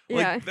know?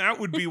 Like, that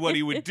would be what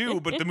he would do.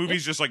 But the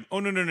movie's just like, oh,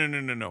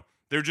 no.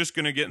 They're just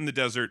going to get in the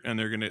desert and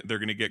they're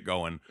going to get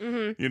going,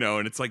 you know?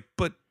 And it's like,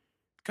 but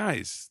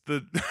guys,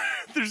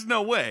 there's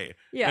no way.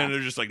 Yeah. And they're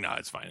just like, nah,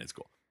 it's fine. It's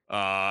cool.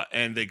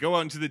 And they go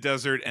out into the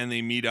desert and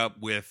they meet up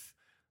with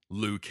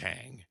Liu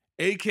Kang,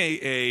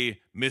 aka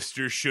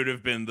Mr. Should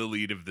have been the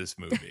lead of this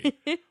movie.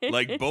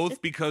 Like,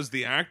 both because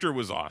the actor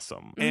was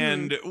awesome.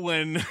 And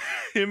when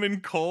him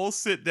and Cole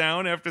sit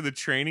down after the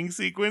training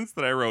sequence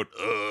that I wrote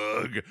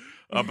ugh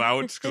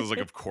about, because I was like,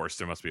 of course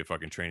there must be a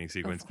fucking training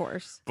sequence. Of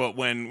course. But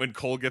when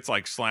Cole gets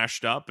like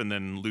slashed up and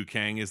then Liu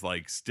Kang is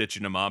like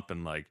stitching him up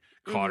and like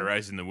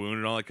cauterizing the wound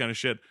and all that kind of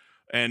shit.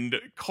 And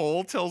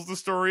Cole tells the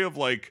story of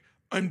like,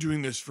 I'm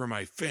doing this for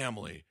my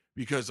family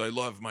because I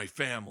love my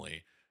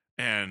family.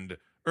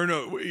 Or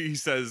no, he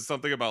says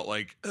something about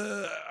like,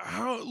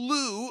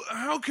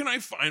 how can I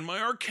find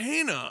my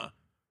arcana?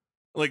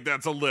 Like,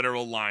 that's a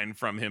literal line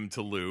from him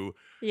to Lou.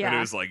 Yeah. And it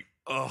was like,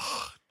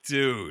 oh,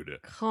 dude,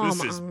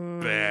 this is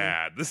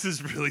bad. This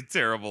is really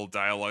terrible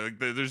dialogue.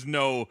 Like, there's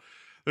no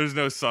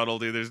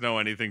subtlety. There's no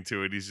anything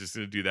to it. He's just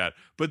going to do that.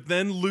 But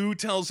then Lou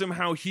tells him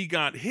how he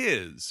got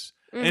his.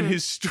 And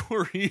his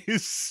story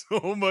is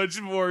so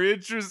much more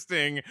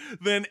interesting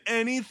than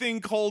anything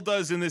Cole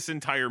does in this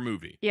entire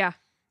movie. Yeah.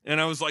 And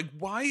I was like,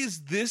 why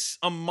is this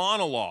a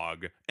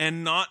monologue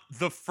and not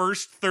the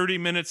first 30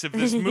 minutes of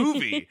this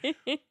movie?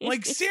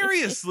 Like,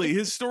 seriously,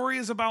 his story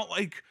is about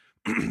like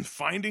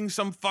finding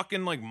some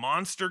fucking like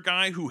monster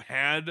guy who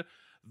had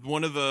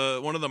one of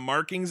the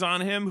markings on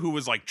him who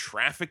was like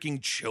trafficking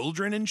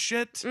children and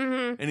shit.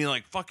 And he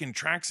like fucking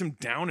tracks him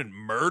down and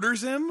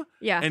murders him.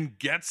 Yeah. And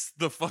gets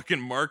the fucking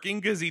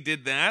marking because he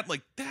did that.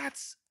 Like,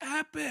 that's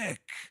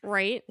epic.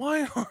 Right.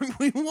 Why aren't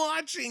we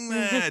watching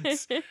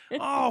that?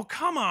 Oh,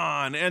 come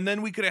on. And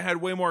then we could have had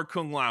way more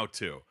Kung Lao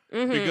too.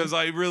 Because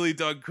I really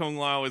dug Kung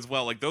Lao as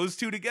well. Like, those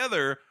two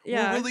together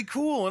were really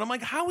cool. And I'm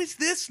like, how is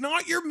this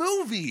not your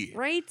movie?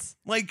 Right.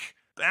 Like,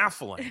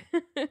 baffling.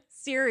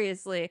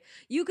 Seriously.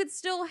 You could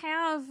still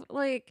have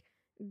like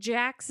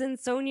Jax and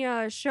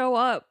Sonya show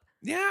up.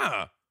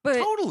 Yeah. But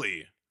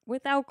totally.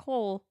 Without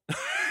Cole.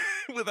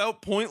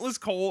 Without pointless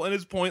Cole and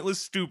his pointless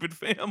stupid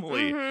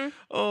family.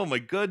 Oh my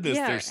goodness,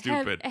 they're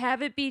stupid.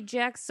 Have it be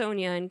Jax,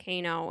 Sonya, and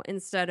Kano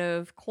instead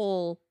of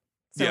Cole,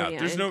 Sonya. Yeah,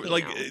 there's no Kano.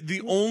 like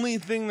the only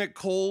thing that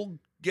Cole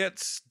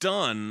gets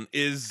done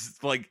is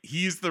like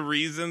he's the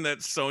reason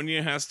that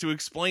Sonya has to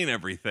explain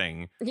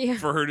everything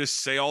for her to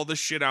say all the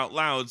shit out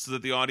loud so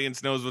that the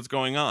audience knows what's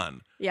going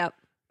on. Yep.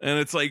 And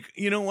it's like,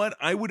 you know what?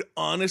 I would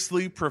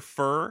honestly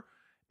prefer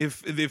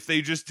if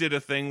they just did a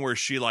thing where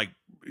she like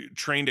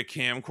trained a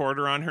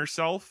camcorder on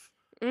herself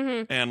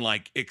and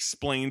like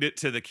explained it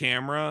to the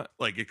camera,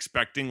 like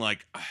expecting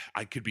like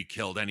I could be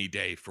killed any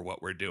day for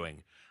what we're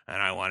doing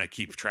and I want to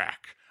keep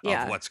track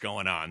of what's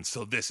going on.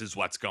 So this is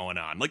what's going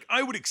on. Like,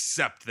 I would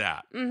accept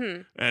that.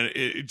 And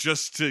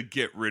just to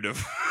get rid of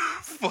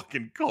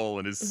fucking Cole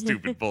and his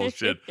stupid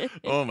bullshit.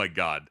 Oh my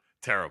God.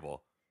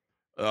 Terrible.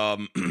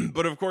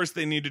 But of course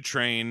they need to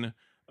train.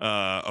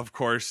 Of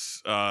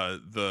course,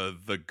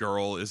 the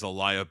girl is a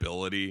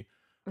liability.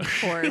 Of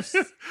course.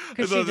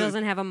 Because she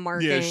doesn't have a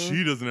marking. Yeah,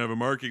 she doesn't have a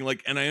marking.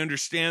 Like, and I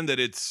understand that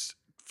it's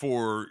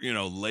for, you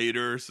know,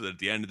 later, so that at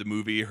the end of the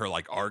movie her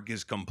like arc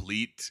is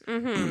complete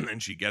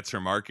and she gets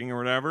her marking or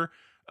whatever.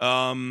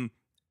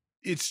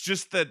 It's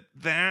just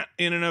that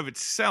in and of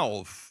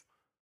itself,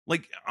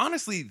 like,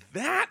 honestly,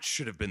 that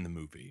should have been the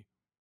movie.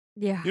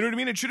 Yeah. You know what I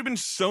mean? It should have been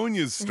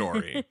Sonya's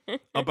story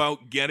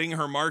about getting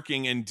her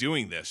marking and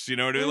doing this. You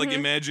know what I mean? Like,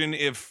 imagine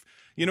if,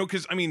 you know,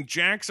 because I mean,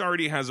 Jax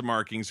already has a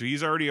marking, so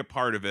he's already a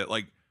part of it.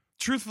 Like,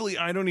 truthfully,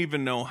 I don't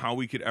even know how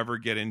we could ever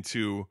get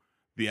into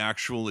the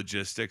actual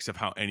logistics of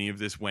how any of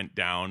this went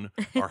down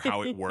or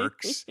how it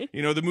works.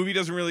 You know, the movie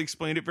doesn't really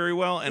explain it very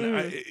well.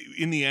 And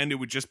in the end, it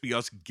would just be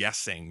us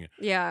guessing.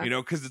 Yeah. You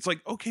know, because it's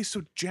like, okay,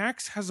 so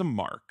Jax has a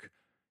mark.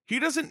 He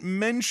doesn't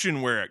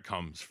mention where it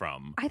comes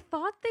from. I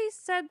thought they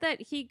said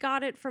that he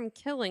got it from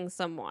killing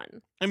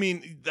someone. I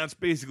mean, that's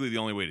basically the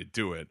only way to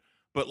do it.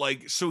 But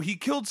like, so he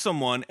killed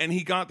someone and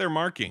he got their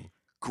marking.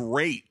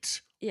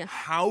 Great. Yeah.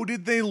 How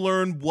did they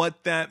learn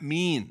what that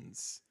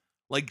means?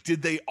 Like,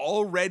 did they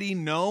already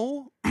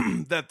know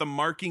that the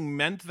marking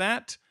meant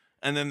that?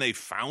 And then they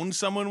found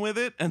someone with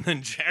it and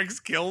then Jax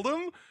killed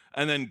him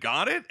and then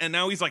got it? And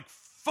now he's like,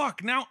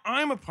 fuck, now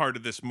I'm a part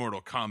of this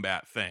Mortal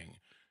Kombat thing.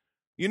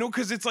 You know,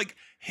 because it's like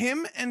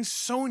him and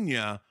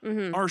Sonya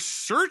are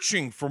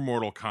searching for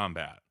Mortal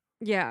Kombat.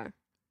 Yeah.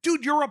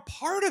 Dude, you're a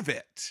part of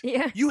it.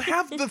 Yeah. You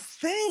have the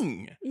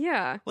thing.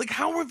 Yeah. Like,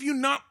 how have you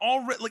not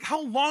already, like,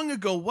 how long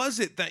ago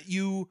was it that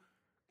you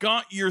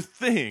got your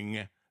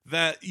thing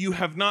that you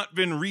have not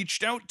been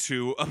reached out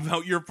to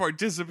about your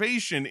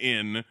participation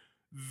in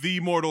the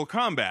Mortal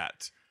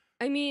Kombat?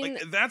 I mean,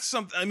 like, that's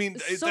something. I mean,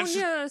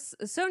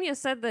 Sonya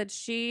said that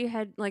she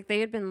had, like, they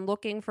had been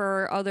looking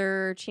for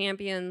other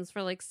champions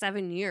for like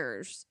 7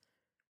 years.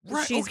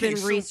 Right. She's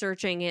been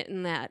researching it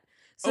and that.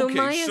 So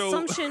my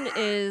assumption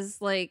is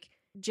like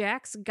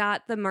Jax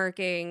got the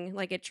marking,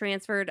 like it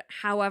transferred.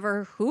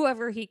 However,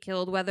 whoever he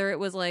killed, whether it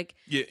was like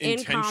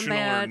in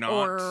combat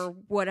or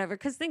whatever.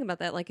 Because think about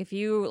that. Like, if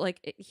you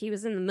like, he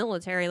was in the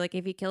military. Like,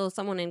 if he kills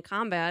someone in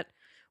combat,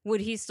 would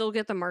he still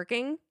get the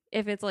marking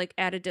if it's like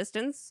at a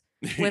distance?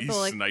 with He the,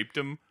 like, sniped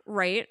him.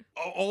 right?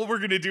 All we're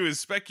gonna do is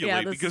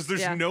speculate because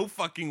there's no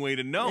fucking way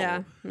to know.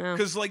 Yeah, no.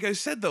 Because, like I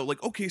said, though,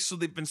 like, okay, so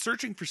they've been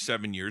searching for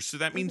 7 years. So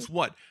that means Mm-hmm.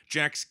 what?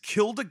 Jax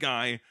killed a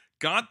guy,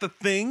 got the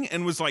thing,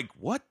 and was like,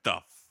 what the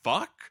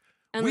fuck?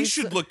 And We then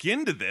should look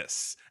into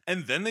this.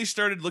 And then they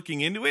started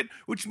looking into it,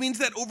 which means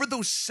that over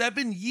those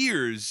 7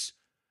 years,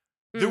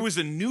 there was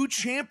a new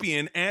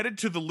champion added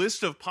to the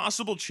list of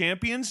possible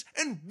champions,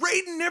 and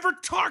Raiden never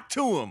talked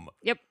to him.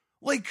 Yep.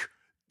 Like,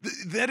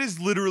 that is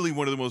literally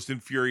one of the most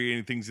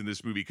infuriating things in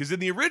this movie. Because in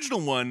the original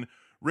one,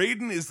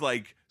 Raiden is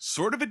like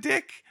sort of a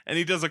dick, and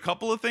he does a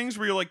couple of things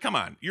where you're like, come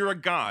on, you're a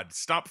god.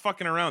 Stop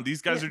fucking around.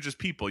 These guys are just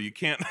people. You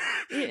can't,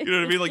 you know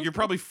what I mean? Like, you're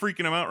probably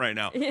freaking him out right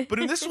now. But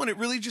in this one, it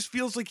really just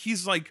feels like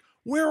he's like,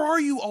 where are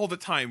you all the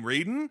time,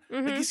 Raiden?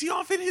 Like, is he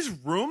off in his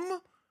room?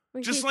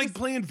 Just like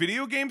playing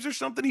video games or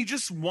something? He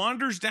just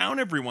wanders down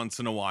every once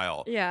in a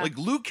while. Yeah. Like,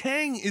 Liu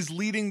Kang is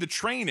leading the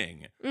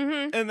training.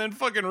 And then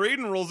fucking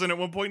Raiden rolls in at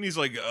one point and he's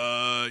like,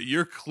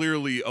 you're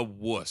clearly a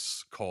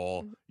wuss,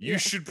 Cole. You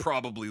should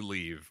probably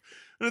leave.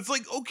 And it's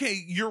like,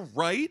 okay, you're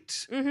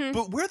right,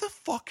 but where the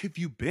fuck have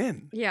you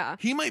been? Yeah.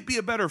 He might be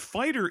a better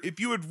fighter if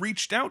you had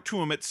reached out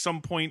to him at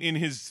some point in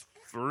his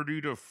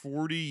 30 to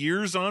 40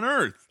 years on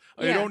Earth.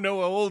 I don't know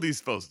how old he's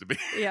supposed to be.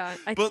 Yeah.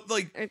 But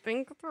like, I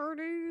think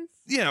 30s.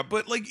 yeah,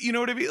 but like, you know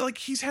what I mean? Like,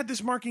 he's had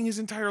this marking his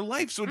entire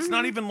life, so it's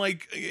not even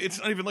like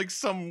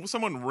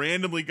someone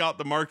randomly got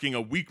the marking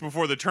a week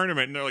before the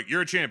tournament and they're like,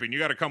 you're a champion, you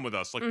got to come with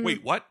us. Like,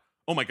 wait, what?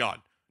 Oh my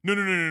god. No.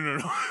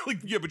 Like,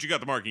 yeah, but you got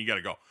the marking, you got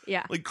to go.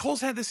 Yeah. Like,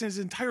 Cole's had this his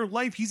entire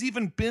life. He's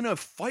even been a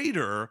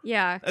fighter.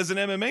 Yeah. As an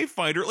MMA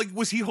fighter. Like,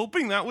 was he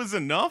hoping that was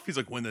enough? He's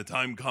like, when the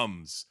time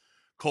comes,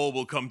 Cole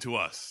will come to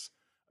us.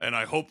 And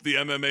I hope the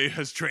MMA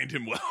has trained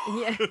him well.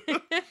 Yeah.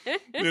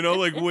 You know,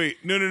 like, wait,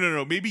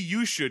 no. Maybe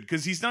you should,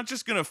 because he's not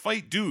just going to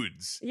fight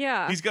dudes.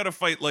 Yeah. He's got to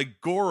fight,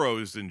 like,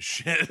 Goros and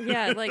shit.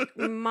 Yeah, like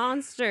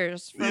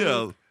monsters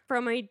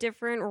from a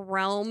different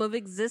realm of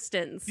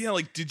existence. Yeah,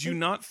 like, did you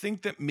not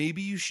think that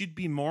maybe you should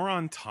be more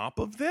on top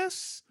of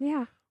this?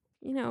 Yeah.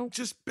 You know.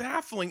 Just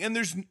baffling. And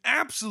there's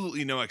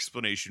absolutely no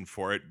explanation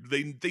for it.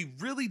 They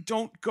really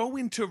don't go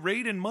into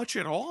Raiden much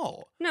at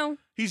all. No.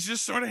 He's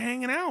just sort of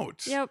hanging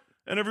out. Yep.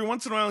 And every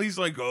once in a while, he's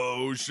like,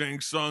 oh,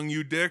 Shang Tsung,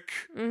 you dick.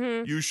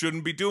 You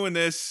shouldn't be doing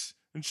this.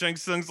 And Shang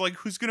Tsung's like,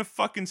 who's going to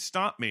fucking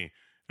stop me?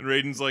 And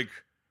Raiden's like,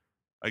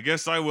 I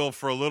guess I will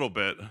for a little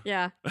bit.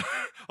 Yeah.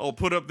 I'll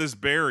put up this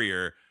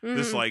barrier,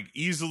 this, like,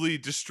 easily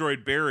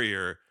destroyed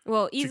barrier.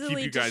 Well, keep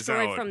easily you guys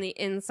destroyed out. from the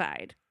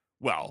inside.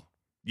 Well,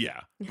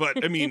 yeah.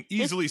 But, I mean,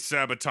 easily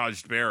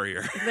sabotaged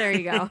barrier. There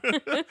you go.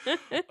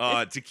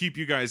 To keep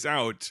you guys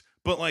out.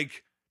 But,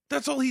 like,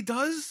 that's all he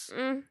does?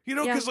 You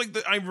know, because, like,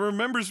 I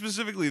remember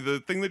specifically the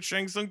thing that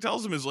Shang Tsung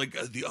tells him is, like,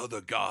 the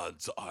other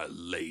gods are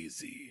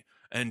lazy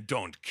and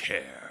don't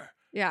care.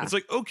 Yeah. It's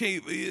like, okay,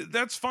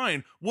 that's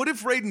fine. What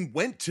if Raiden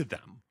went to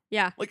them?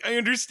 Yeah. Like, I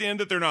understand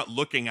that they're not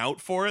looking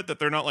out for it, that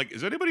they're not like,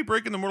 is anybody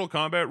breaking the Mortal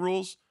Kombat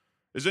rules?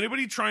 Is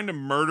anybody trying to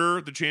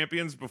murder the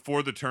champions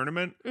before the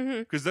tournament?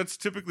 Because that's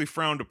typically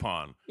frowned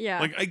upon. Yeah.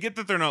 Like, I get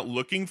that they're not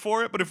looking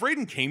for it, but if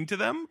Raiden came to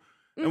them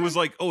and was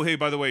like, oh, hey,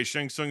 by the way,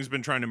 Shang Tsung's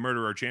been trying to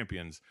murder our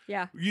champions.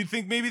 Yeah. You'd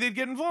think maybe they'd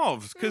get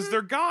involved because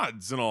they're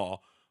gods and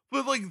all.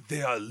 But, like,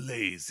 they are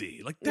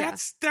lazy. Like,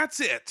 that's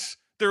it.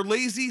 They're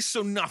lazy,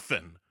 so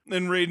nothing.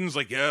 And Raiden's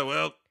like, yeah,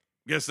 well,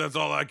 guess that's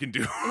all I can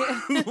do.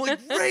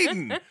 Like,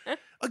 Raiden,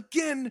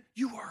 again,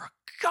 you are a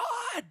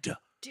god.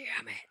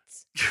 Damn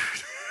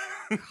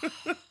it.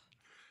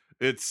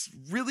 It's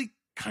really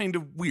kind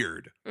of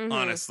weird,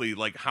 honestly,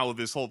 like, how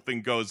this whole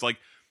thing goes. Like,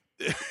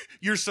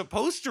 you're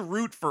supposed to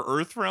root for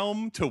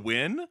Earthrealm to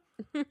win,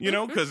 you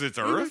know, because it's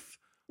Earth.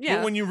 Yeah.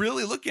 But when you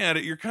really look at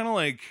it, you're kind of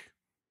like,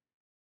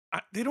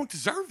 they don't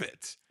deserve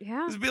it.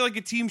 Yeah. It'd be like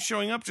a team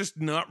showing up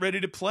just not ready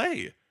to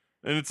play.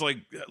 And it's like,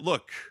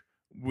 look,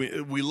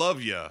 we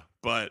love you,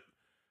 but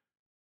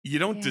you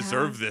don't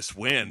deserve this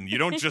win. You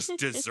don't just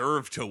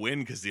deserve to win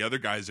because the other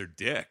guys are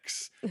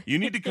dicks. You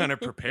need to kind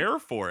of prepare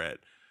for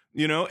it,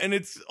 you know? And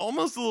it's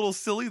almost a little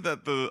silly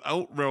that the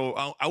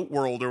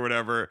Outworld or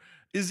whatever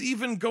is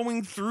even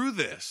going through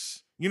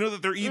this. You know,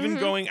 that they're even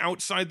going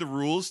outside the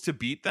rules to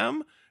beat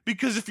them?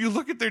 Because if you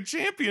look at their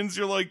champions,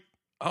 you're like,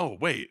 oh,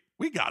 wait,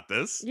 we got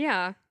this.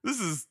 Yeah. This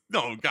is,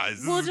 no,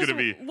 guys, this is going to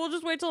be. We'll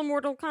just wait till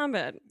Mortal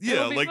Kombat. Yeah,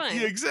 It'll be like, fine.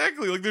 yeah,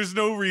 exactly. Like, there's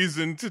no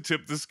reason to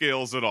tip the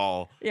scales at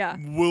all. Yeah.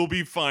 We'll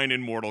be fine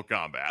in Mortal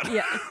Kombat.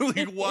 Yeah.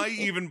 Like, why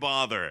even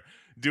bother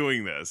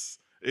doing this?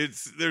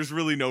 There's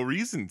really no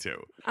reason to.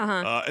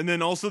 And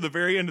then also the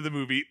very end of the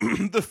movie,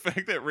 the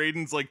fact that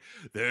Raiden's like,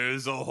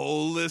 there's a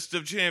whole list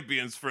of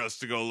champions for us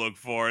to go look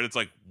for. And it's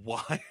like,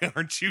 why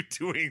aren't you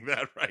doing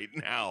that right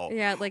now?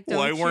 Yeah, like,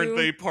 why weren't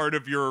they part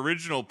of your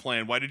original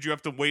plan? Why did you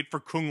have to wait for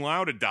Kung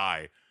Lao to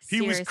die? He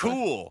was Seriously.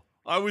 cool.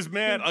 I was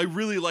mad. I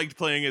really liked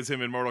playing as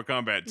him in Mortal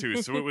Kombat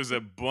 2, so it was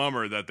a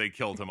bummer that they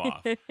killed him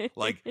off.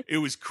 Like, it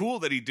was cool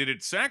that he did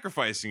it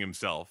sacrificing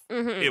himself.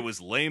 It was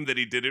lame that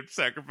he did it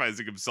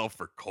sacrificing himself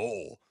for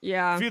Cole.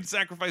 Yeah. If he had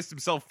sacrificed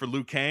himself for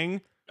Liu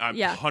Kang, I'm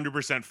Yeah.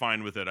 100%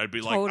 fine with it. I'd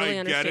be Totally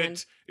like, I get understand.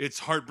 it. It's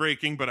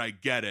heartbreaking, but I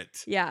get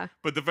it. Yeah.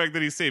 But the fact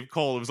that he saved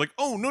Cole, it was like,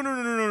 oh,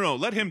 no.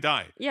 Let him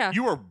die. Yeah.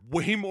 You are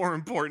way more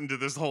important to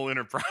this whole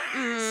enterprise.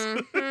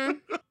 Mhm.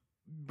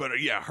 But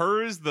yeah,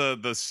 her is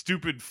the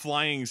stupid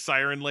flying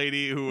siren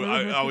lady who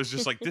I was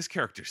just like, this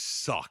character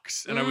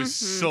sucks. And I was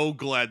so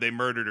glad they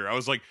murdered her. I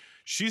was like,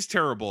 she's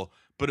terrible,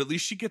 but at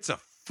least she gets a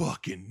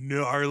fucking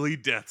gnarly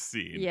death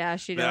scene. Yeah,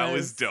 she does. That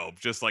was dope.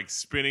 Just like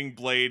spinning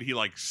blade. He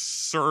like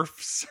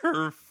surfs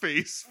her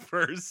face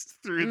first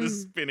through the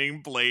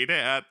spinning blade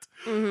hat.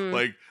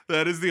 Like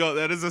that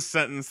is a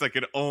sentence that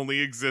could only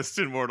exist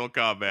in Mortal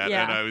Kombat.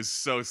 Yeah. And I was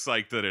so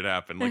psyched that it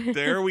happened. Like,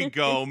 there we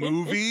go,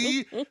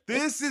 movie.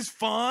 This is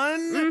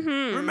fun.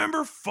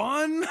 Remember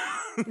fun?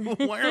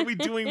 Why are we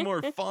doing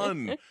more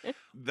fun?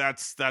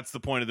 That's the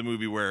point of the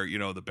movie where, you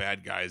know, the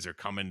bad guys are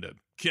coming to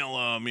kill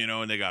him, you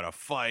know, and they gotta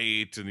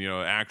fight and, you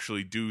know,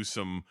 actually do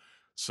some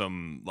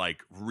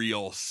like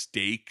real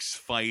stakes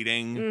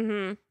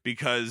fighting.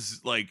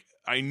 Because like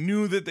I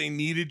knew that they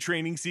needed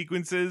training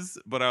sequences,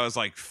 but I was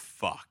like,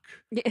 fuck.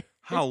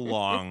 How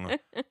long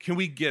can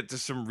we get to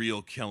some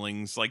real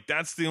killings? Like,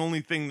 that's the only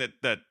thing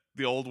that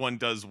the old one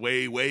does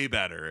way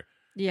better.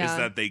 Yeah. Is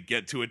that they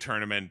get to a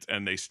tournament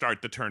and they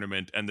start the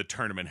tournament and the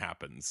tournament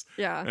happens.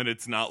 Yeah. And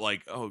it's not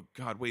like, oh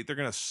God, wait, they're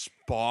gonna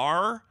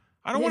spar?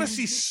 I don't want to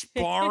see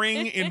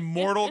sparring in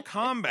Mortal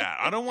Kombat.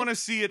 I don't want to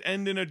see it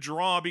end in a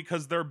draw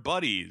because they're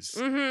buddies.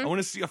 I want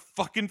to see a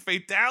fucking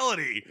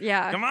fatality.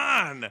 Yeah. Come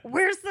on.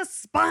 Where's the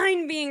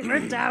spine being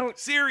ripped out?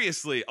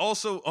 Seriously.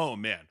 Also, oh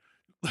man.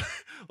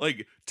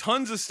 Like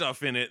tons of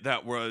stuff in it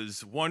that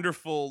was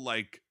wonderful,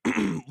 like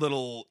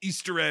little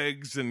Easter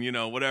eggs and, you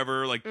know,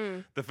 whatever. Like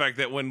the fact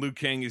that when Liu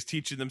Kang is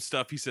teaching them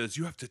stuff, he says,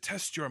 you have to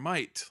test your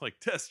might. Like,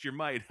 test your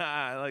might.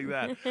 I like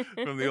that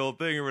from the old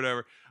thing or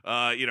whatever.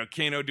 You know,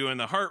 Kano doing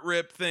the heart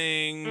rip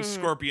thing,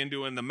 Scorpion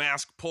doing the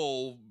mask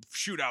pull,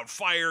 shoot out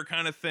fire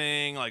kind of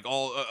thing. Like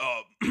all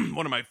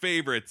one of my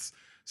favorites,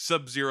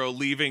 Sub-Zero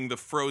leaving the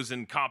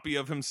frozen copy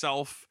of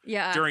himself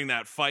during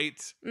that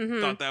fight.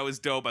 Thought that was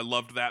dope. I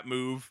loved that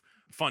move.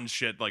 Fun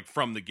shit like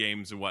from the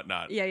games and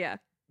whatnot. Yeah.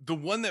 The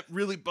one that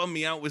really bummed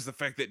me out was the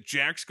fact that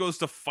Jax goes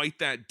to fight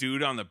that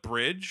dude on the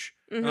bridge.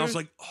 And I was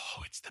like,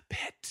 oh, it's the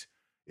pit.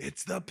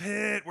 It's the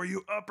pit where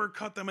you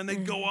uppercut them and they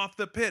go off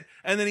the pit.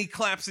 And then he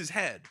claps his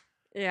head.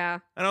 Yeah.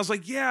 And I was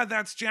like, yeah,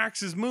 that's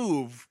Jax's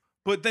move.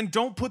 But then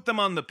don't put them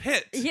on the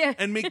pit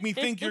and make me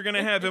think you're going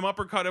to have him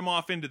uppercut him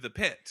off into the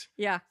pit.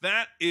 Yeah.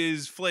 That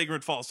is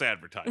flagrant false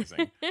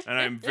advertising. And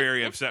I'm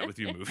very upset with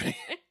you, movie.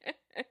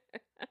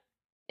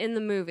 In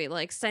the movie,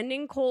 like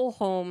sending Cole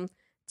home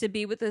to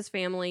be with his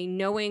family,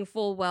 knowing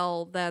full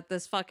well that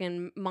this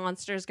fucking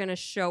monster is going to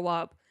show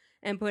up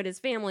and put his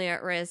family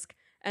at risk.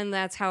 And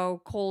that's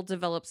how Cole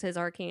develops his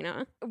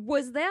arcana.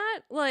 Was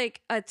that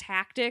like a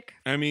tactic?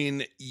 I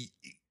mean,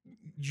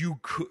 you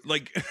could,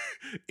 like,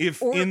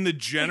 if in the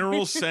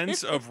general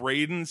sense of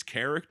Raiden's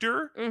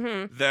character,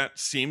 that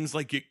seems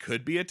like it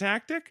could be a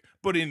tactic.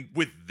 But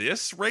with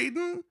this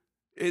Raiden,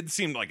 it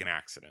seemed like an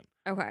accident.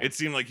 Okay. It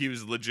seemed like he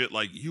was legit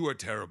like, you are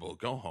terrible,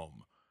 go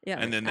home. Yeah.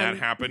 And then that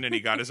happened and he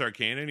got his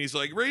arcana and he's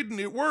like, Raiden,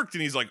 it worked.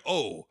 And he's like,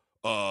 oh,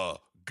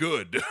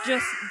 good.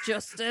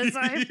 Just as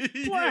I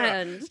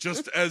planned.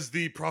 Just as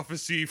the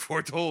prophecy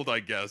foretold,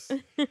 I guess.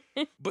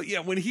 But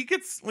yeah, when he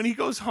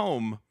goes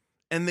home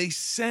and they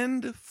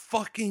send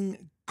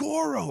fucking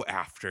Goro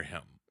after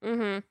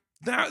him,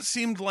 that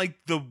seemed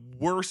like the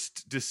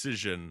worst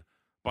decision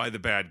by the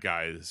bad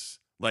guys.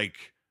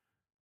 Like,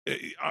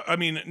 I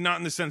mean, not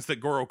in the sense that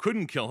Goro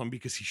couldn't kill him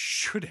because he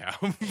should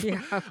have.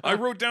 Yeah. I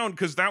wrote down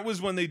because that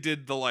was when they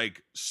did the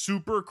like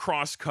super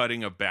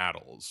cross-cutting of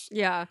battles.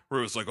 Yeah. Where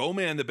it was like, oh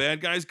man, the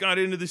bad guys got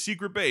into the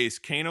secret base.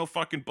 Kano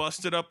fucking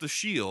busted up the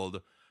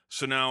shield.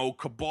 So now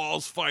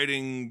Cabal's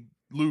fighting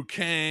Liu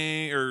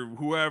Kang or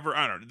whoever.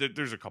 I don't know.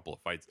 There's a couple of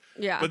fights.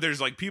 Yeah. But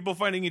there's like people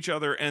fighting each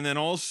other. And then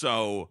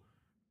also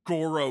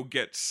Goro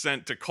gets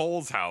sent to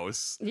Cole's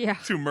house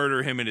to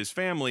murder him and his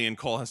family, and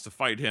Cole has to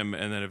fight him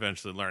and then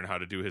eventually learn how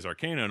to do his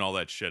arcana and all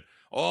that shit.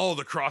 All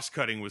the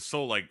cross-cutting was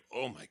so like,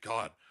 oh my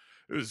God,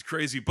 it was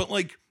crazy. But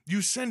like,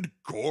 you send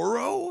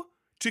Goro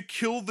to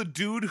kill the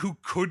dude who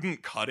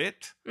couldn't cut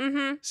it?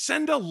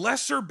 Send a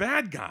lesser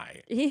bad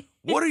guy.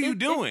 What are you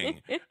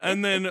doing?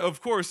 And then,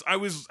 of course, I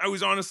was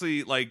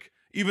honestly like,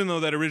 even though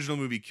that original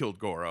movie killed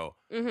Goro,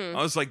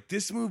 I was like,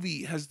 this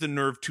movie has the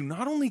nerve to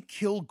not only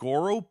kill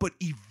Goro, but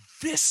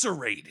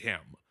eviscerate him.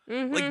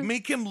 Like,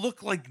 make him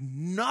look like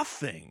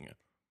nothing.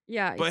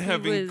 Yeah. By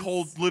having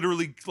Cole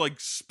literally, like,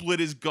 split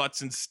his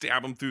guts and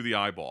stab him through the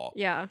eyeball.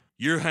 Yeah.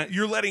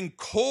 You're letting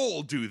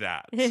Cole do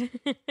that.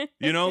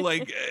 You know,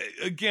 like,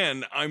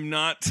 again, I'm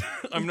not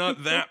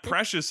that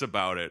precious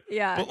about it.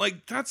 Yeah. But,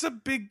 like, that's a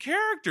big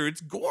character.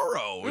 It's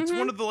Goro. It's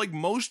one of the, like,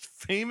 most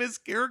famous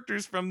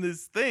characters from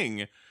this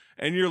thing.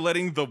 and you're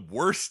letting the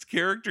worst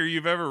character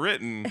you've ever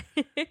written,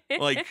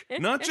 like,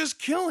 not just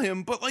kill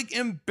him, but like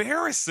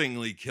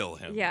embarrassingly kill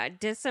him. Yeah,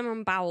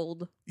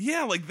 disemboweled.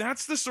 Yeah, like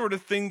that's the sort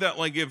of thing that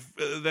like if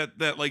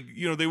that like,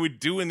 you know, they would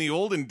do in the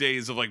olden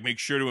days of like make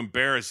sure to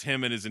embarrass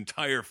him and his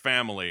entire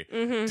family,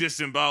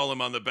 disembowel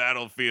him on the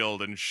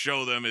battlefield and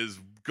show them his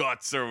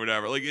guts or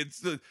whatever. Like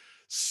it's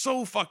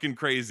so fucking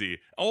crazy.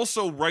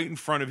 Also right in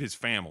front of his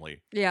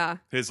family. Yeah.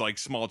 His like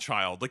small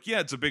child. Like,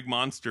 yeah, it's a big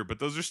monster, but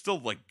those are still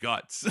like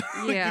guts.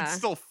 Like, Yeah. it's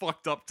still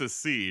fucked up to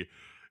see.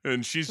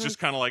 And she's just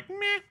kind of like,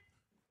 meh,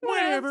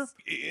 whatever.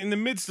 In the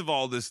midst of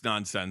all this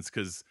nonsense,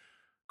 because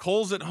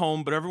Cole's at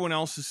home, but everyone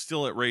else is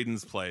still at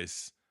Raiden's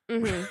place.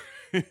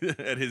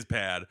 At his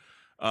pad.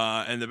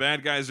 And the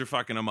bad guys are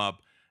fucking him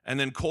up. And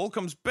then Cole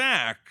comes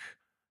back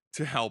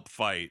to help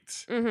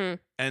fight.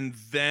 And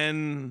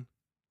then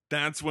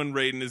that's when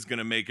Raiden is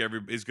gonna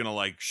is gonna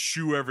like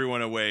shoo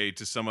everyone away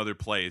to some other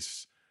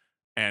place,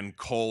 and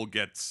Cole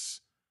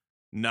gets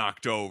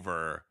knocked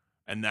over,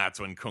 and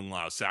that's when Kung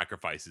Lao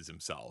sacrifices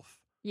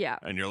himself. Yeah.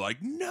 And you're like,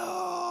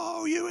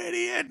 no, you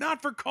idiot,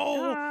 not for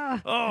Cole.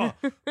 Oh.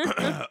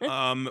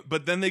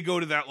 But then they go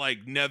to that like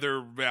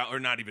or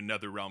not even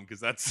nether realm, because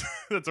that's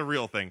a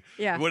real thing.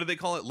 Yeah. What do they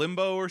call it?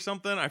 Limbo or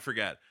something? I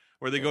forget.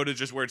 Where they go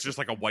to where it's just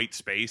like a white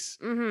space,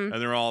 and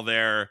they're all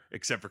there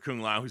except for Kung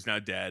Lao, who's now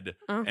dead,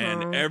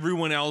 and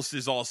everyone else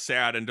is all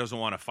sad and doesn't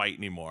want to fight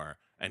anymore.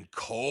 And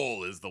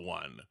Cole is the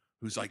one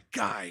who's like,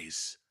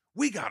 guys,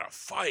 we gotta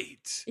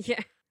fight.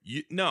 Yeah.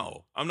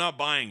 No, I'm not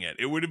buying it.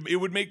 It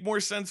would make more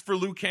sense for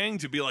Liu Kang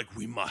to be like,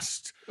 we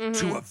must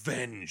to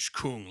avenge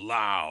Kung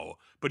Lao,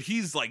 but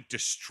he's like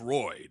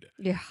destroyed.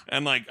 Yeah.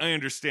 And like I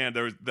understand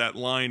that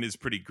line is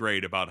pretty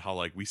great about how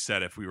like we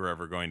said if we were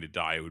ever going to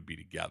die, it would be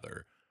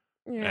together.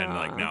 Yeah. And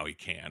like now he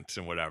can't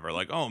and whatever.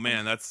 Like, oh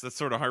man, that's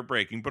sort of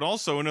heartbreaking. But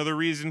also another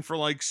reason for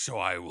like, so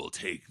I will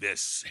take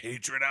this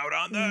hatred out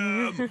on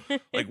them.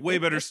 Like way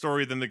better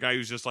story than the guy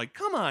who's just like,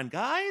 come on,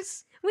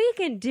 guys. We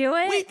can do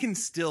it. We can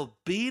still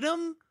beat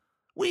them.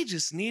 We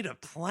just need a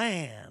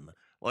plan.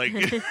 Like,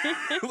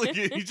 like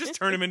you just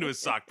turn him into a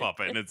sock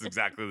puppet, and it's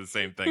exactly the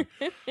same thing.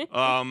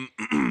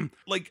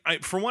 Like,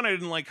 for one, I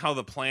didn't like how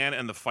the plan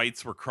and the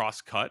fights were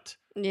cross-cut.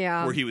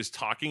 Yeah. Where he was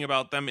talking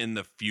about them in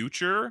the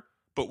future,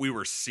 but we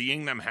were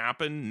seeing them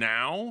happen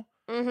now.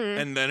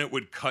 And then it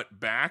would cut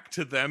back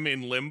to them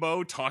in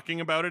limbo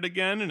talking about it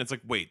again. And it's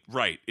like, wait,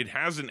 right. It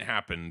hasn't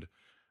happened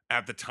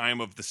at the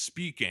time of the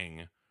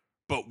speaking,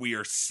 but we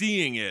are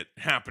seeing it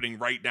happening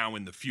right now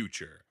in the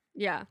future.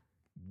 Yeah.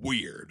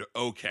 Weird.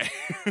 Okay.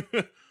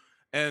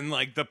 And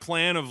like the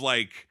plan of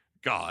like,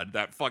 God,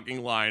 that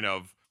fucking line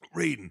of,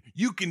 Raiden,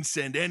 you can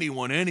send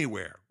anyone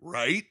anywhere,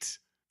 right?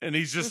 And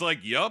he's just like,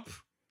 yup.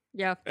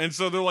 Yeah. And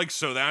so they're like,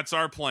 so that's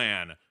our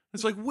plan.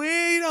 It's like,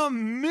 wait a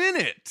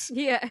minute.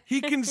 Yeah. He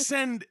can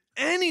send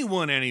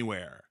anyone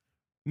anywhere,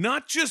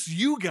 not just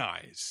you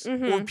guys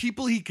or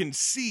people he can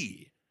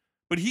see,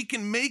 but he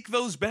can make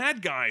those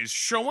bad guys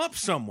show up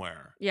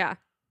somewhere. Yeah.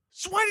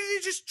 So why did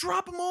he just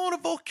drop them all in a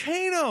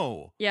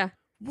volcano? Yeah.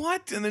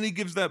 What? And then he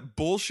gives that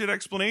bullshit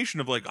explanation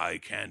of like, I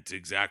can't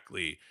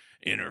exactly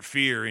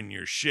interfere in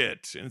your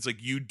shit. And it's like,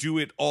 you do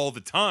it all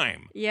the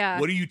time. Yeah.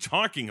 What are you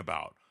talking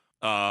about?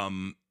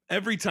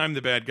 Every time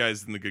the bad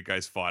guys and the good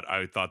guys fought,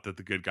 I thought that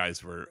the good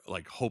guys were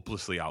like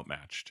hopelessly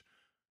outmatched.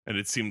 And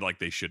it seemed like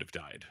they should have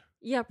died.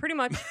 Yeah, pretty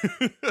much.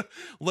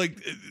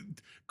 Like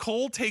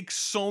Cole takes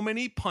so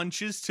many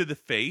punches to the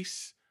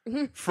face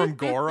from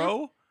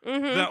Goro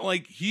that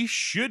like he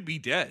should be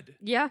dead.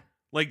 Yeah.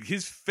 Like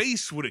his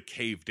face would have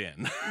caved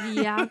in.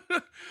 Yeah.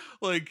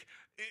 Like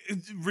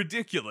it's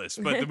ridiculous,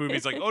 but the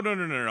movie's like, oh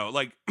no.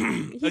 Like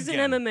he's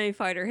again, an MMA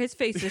fighter. His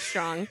face is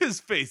strong. his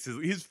face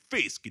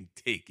can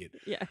take it.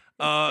 Yeah.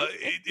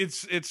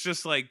 It's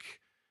just like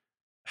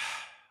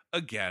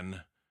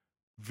again,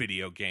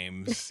 video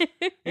games.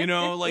 You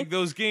know, like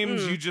those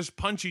games you just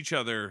punch each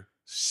other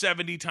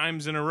 70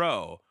 times in a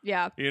row.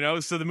 Yeah. You know,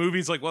 so the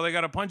movie's like, well, they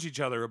got to punch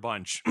each other a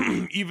bunch.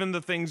 Even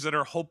the things that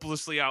are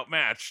hopelessly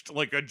outmatched,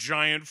 like a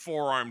giant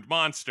four-armed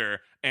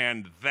monster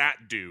and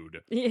that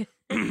dude. Yeah.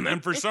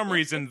 And for some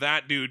reason,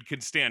 that dude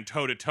can stand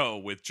toe-to-toe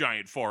with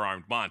giant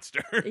four-armed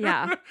monster.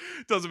 Yeah.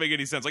 Doesn't make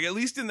any sense. Like, at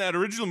least in that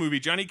original movie,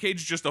 Johnny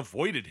Cage just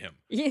avoided him.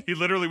 Yeah. He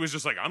literally was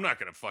just like, I'm not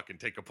going to fucking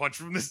take a punch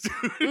from this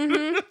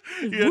dude.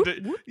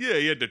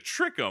 He had to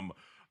trick him.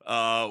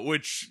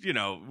 Which, you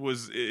know,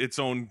 was its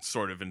own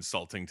sort of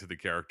insulting to the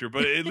character,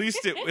 but at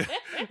least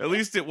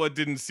it what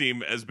didn't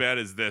seem as bad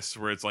as this,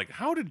 where it's like,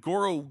 how did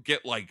Goro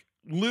get like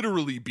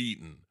literally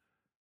beaten?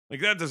 Like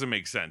that doesn't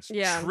make sense.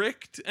 Yeah.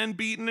 Tricked and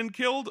beaten and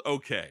killed,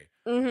 okay,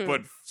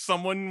 but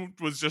someone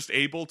was just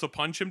able to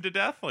punch him to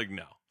death. Like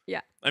no,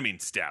 Yeah. I mean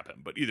stab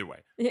him, but either way.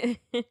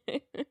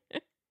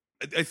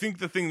 I think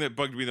the thing that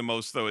bugged me the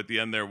most though at the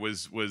end there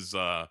was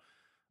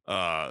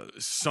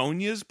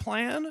Sonya's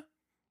plan.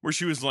 Where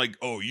she was like,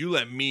 oh, you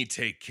let me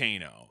take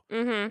Kano.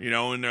 You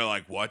know, and they're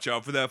like, watch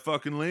out for that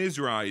fucking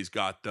laser eye he's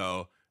got,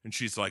 though. And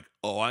she's like,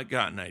 oh, I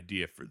got an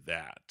idea for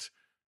that.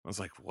 I was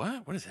like,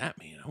 what? What does that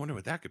mean? I wonder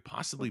what that could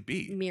possibly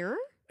be. Mirror?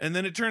 And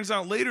then it turns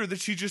out later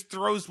that she just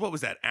throws, what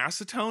was that,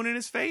 acetone in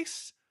his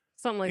face?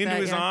 Something like into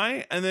that. his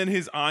eye, and then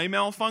his eye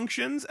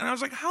malfunctions. And I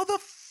was like, how the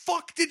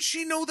fuck did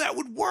she know that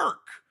would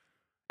work?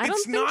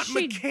 It's not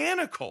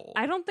mechanical.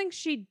 I don't think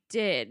she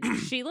did.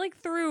 She like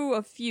threw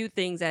a few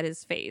things at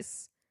his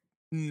face.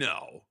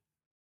 No.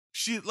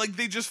 She like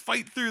they just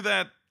fight through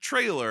that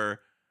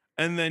trailer,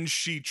 and then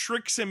she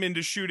tricks him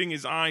into shooting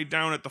his eye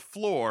down at the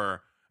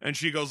floor. And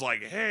she goes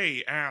like,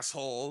 hey,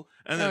 asshole,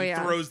 and then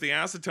throws the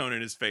acetone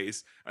in his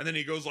face. And then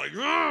he goes like,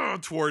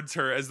 towards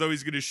her as though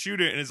he's going to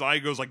shoot it. And his eye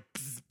goes like,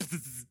 pss, pss,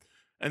 pss,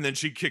 and then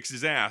she kicks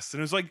his ass.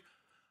 And it was like,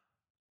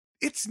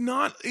 it's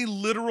not a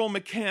literal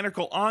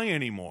mechanical eye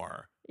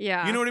anymore.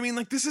 Yeah. You know what I mean?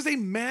 Like, this is a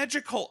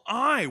magical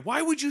eye.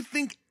 Why would you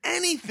think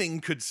anything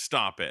could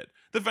stop it?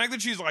 The fact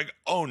that she's like,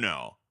 oh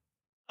no,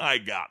 I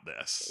got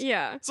this.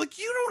 Yeah. It's like,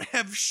 you don't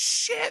have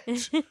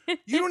shit.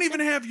 You don't even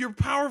have your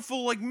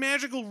powerful, like,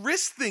 magical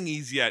wrist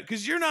thingies yet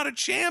because you're not a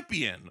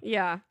champion.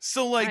 Yeah.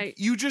 So, like,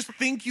 you just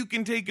think you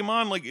can take him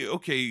on. Like,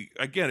 okay,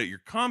 I get it. You're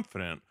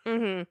confident.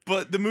 Mm-hmm.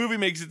 But the movie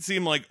makes it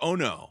seem like, oh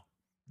no,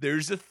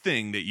 there's a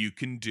thing that you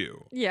can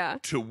do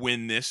to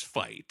win this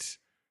fight.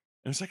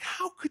 And it's like,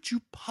 how could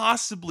you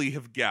possibly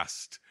have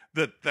guessed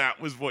that that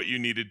was what you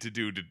needed to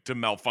do to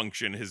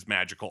malfunction his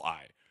magical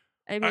eye?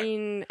 I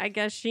mean, I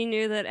guess she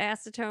knew that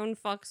acetone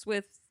fucks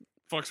with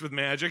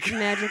magic.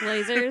 Magic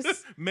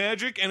lasers.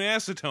 Magic and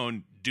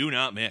acetone do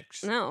not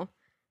mix. No.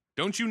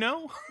 Don't you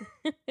know?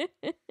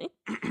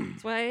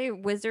 That's why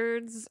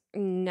wizards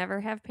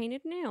never have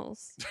painted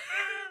nails.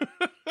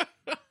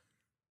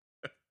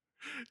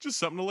 Just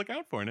something to look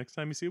out for next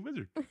time you see a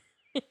wizard.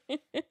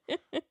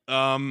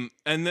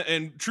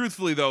 And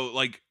truthfully though,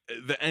 like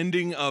the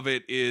ending of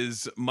it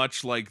is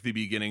much like the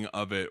beginning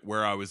of it,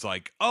 where I was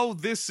like, oh,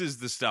 this is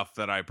the stuff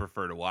that I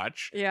prefer to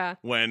watch. Yeah.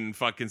 When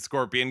fucking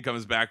Scorpion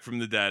comes back from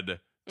the dead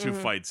to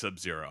fight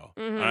Sub-Zero.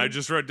 And I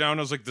just wrote down,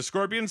 I was like, the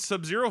Scorpion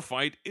Sub-Zero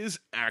fight is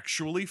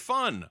actually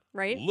fun.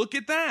 Right. Look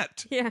at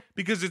that. Yeah.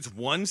 Because it's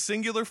one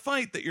singular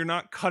fight that you're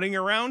not cutting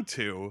around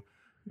to.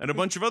 And a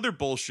bunch of other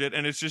bullshit,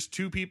 and it's just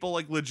two people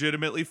like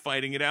legitimately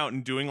fighting it out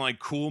and doing like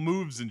cool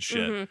moves and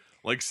shit.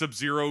 Like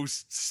Sub-Zero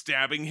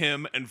stabbing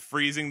him and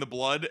freezing the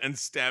blood and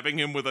stabbing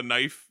him with a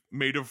knife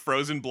made of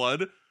frozen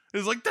blood.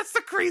 It's like, that's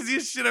the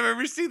craziest shit I've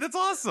ever seen. That's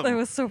awesome. That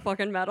was so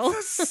fucking metal.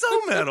 That's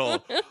so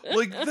metal.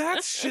 Like,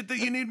 that's shit that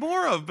you need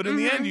more of. But in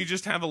the end, you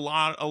just have a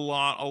lot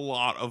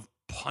of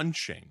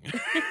punching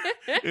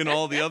in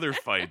all the other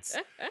fights.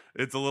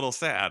 It's a little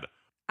sad.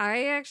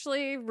 I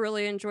actually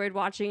really enjoyed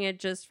watching it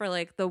just for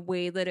like the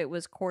way that it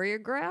was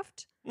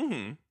choreographed.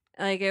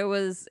 Like it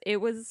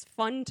was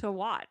fun to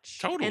watch.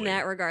 Totally. In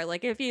that regard.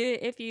 Like if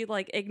you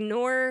like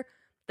ignore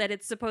that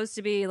it's supposed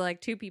to be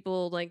like two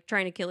people like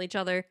trying to kill each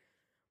other,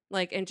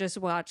 like, and just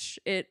watch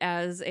it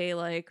as a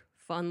like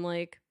fun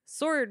like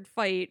sword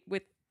fight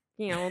with,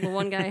 you know, the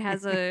one guy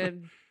has a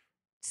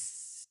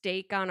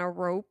stake on a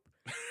rope.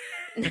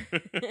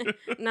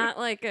 Not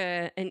like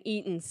an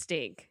eaten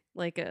steak.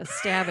 Like a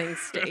stabbing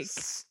steak.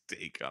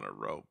 Steak on a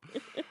rope.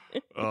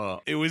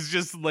 It was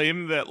just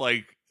lame that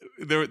like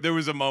there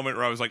was a moment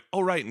where I was like,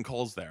 oh right, and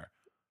Cole's there.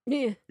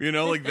 Yeah. You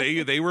know, like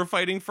they were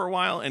fighting for a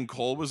while, and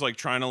Cole was like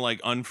trying to like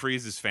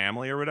unfreeze his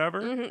family or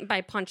whatever.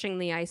 By punching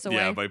the ice away.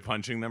 Yeah, by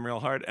punching them real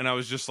hard. And I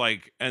was just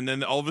like, and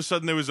then all of a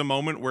sudden there was a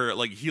moment where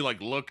like he like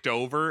looked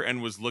over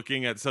and was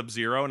looking at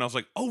Sub-Zero, and I was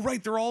like, oh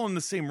right, they're all in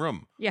the same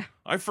room. Yeah.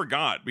 I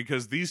forgot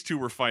because these two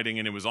were fighting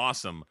and it was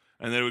awesome.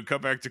 And then it would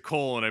cut back to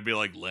Cole and I'd be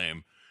like,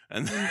 lame.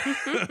 And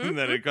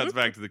then it cuts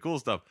back to the cool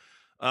stuff.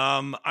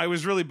 I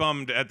was really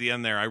bummed at the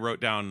end there. I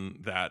wrote down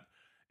that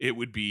it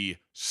would be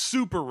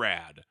super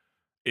rad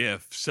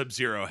if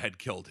Sub-Zero had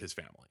killed his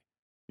family.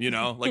 You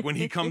know, like when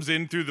he comes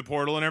in through the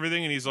portal and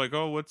everything, and he's like,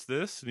 "Oh, what's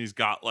this?" And he's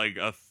got like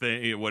a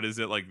thing. What is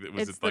it? Like,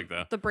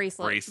 the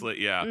bracelet? Bracelet,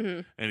 yeah.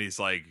 And he's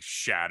like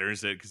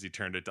shatters it because he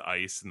turned it to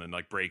ice, and then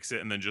like breaks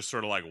it, and then just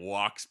sort of like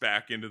walks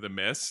back into the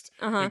mist.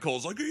 And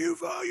Cole's like, you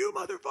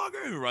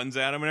motherfucker!" and runs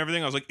at him and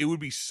everything. I was like, it would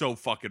be so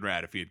fucking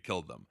rad if he had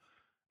killed them.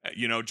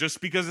 You know, just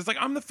because it's like,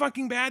 I'm the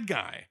fucking bad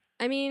guy.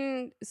 I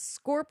mean,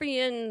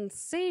 Scorpion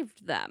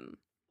saved them.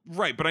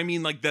 Right, but I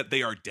mean like that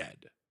they are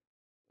dead.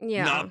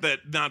 Yeah.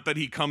 Not that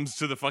he comes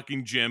to the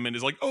fucking gym and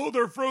is like, "Oh,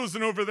 they're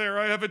frozen over there.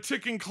 I have a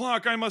ticking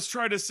clock. I must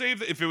try to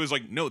save them." If it was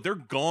like, "No, they're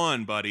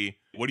gone, buddy.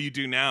 What do you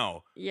do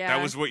now?" Yeah.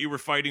 That was what you were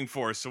fighting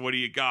for. So what do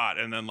you got?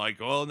 And then like,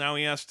 "Well, now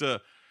he has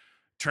to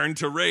turn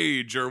to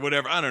rage or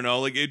whatever." I don't know.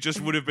 Like it just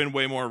would have been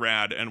way more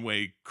rad and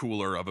way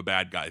cooler of a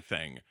bad guy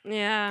thing.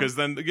 Yeah.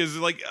 Because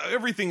like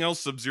everything else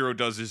Sub-Zero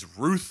does is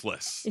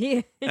ruthless.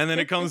 Yeah. And then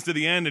it comes to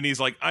the end and he's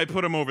like, "I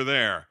put him over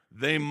there.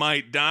 They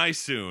might die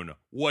soon.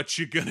 What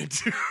you gonna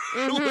do?"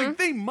 Like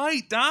they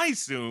might die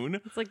soon.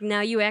 It's like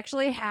now you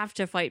actually have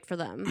to fight for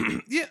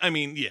them. Yeah, I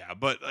mean, yeah,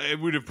 but I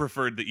would have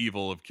preferred the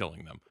evil of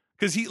killing them.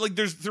 Because he like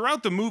there's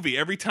throughout the movie,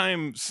 every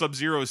time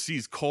Sub-Zero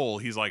sees Cole,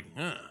 he's like,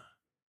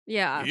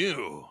 yeah.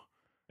 Ew.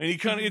 And he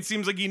kind of, it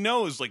seems like he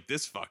knows, like,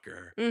 this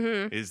fucker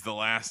Mm-hmm. is the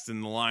last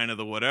in the line of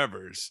the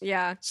whatevers.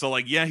 Yeah. So,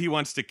 like, yeah, he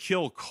wants to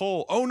kill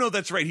Cole. Oh, no,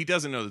 that's right. He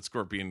doesn't know that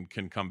Scorpion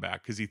can come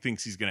back because he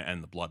thinks he's going to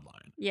end the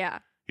bloodline. Yeah.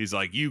 He's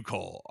like, you,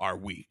 Cole, are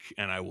weak,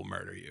 and I will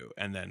murder you.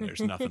 And then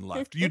there's nothing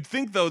left. You'd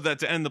think, though, that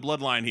to end the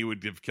bloodline, he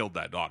would have killed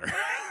that daughter.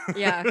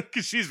 Yeah.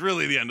 Because she's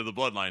really the end of the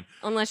bloodline.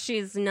 Unless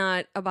she's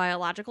not a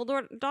biological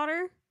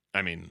daughter.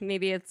 I mean,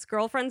 Maybe it's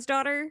girlfriend's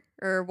daughter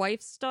or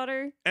wife's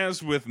daughter.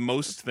 as with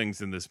most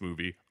things in this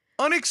movie,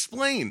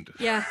 unexplained.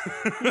 Yeah.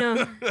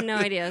 No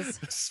ideas.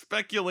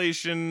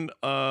 Speculation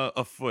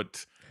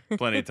afoot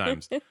plenty of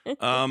times.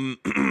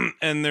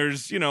 And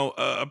there's,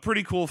 a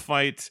pretty cool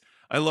fight.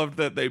 I loved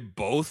that they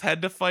both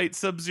had to fight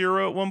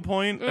Sub-Zero at one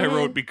point. I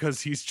wrote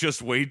because he's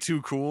just way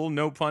too cool,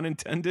 no pun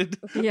intended.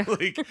 Yeah.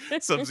 Like,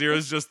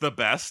 Sub-Zero's just the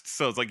best.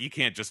 So it's like, you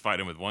can't just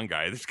fight him with one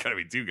guy. There's got to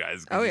be two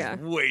guys. 'Cause Oh, yeah.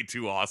 he's way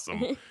too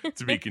awesome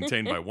to be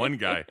contained by one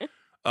guy.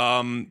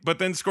 But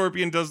then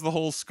Scorpion does the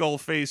whole skull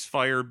face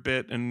fire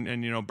bit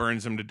and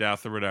burns him to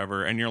death or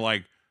whatever. And you're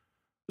like,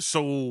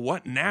 so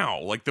what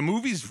now? Like, the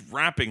movie's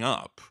wrapping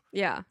up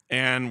Yeah.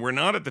 and we're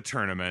not at the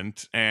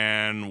tournament.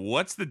 And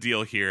what's the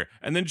deal here?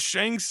 And then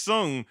Shang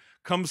Tsung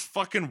comes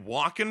fucking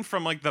walking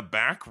from like the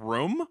back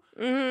room.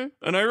 Mm-hmm.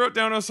 And I wrote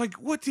down, I was like,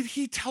 what, did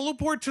he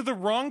teleport to the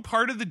wrong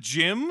part of the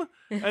gym?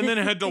 And then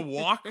had to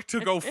walk to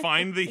go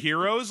find the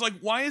heroes? Like,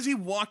 why is he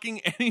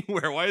walking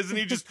anywhere? Why isn't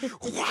he just,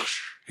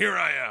 whoosh, here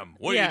I am.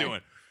 What are you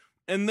doing?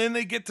 And then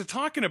they get to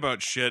talking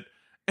about shit,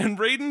 and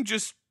Raiden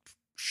just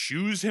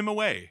shoos him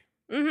away.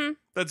 Mm-hmm.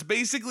 That's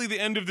basically the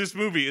end of this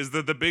movie, is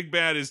that the big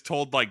bad is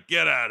told, like,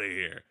 get out of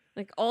here.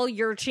 Like, all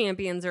your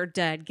champions are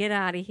dead. Get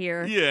out of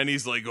here. Yeah, and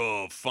he's like,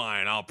 oh,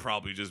 fine, I'll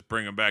probably just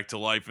bring him back to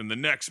life in the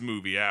next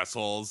movie,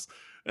 assholes.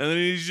 And then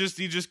he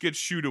just gets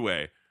shooed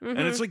away. Mm-hmm.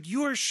 And it's like,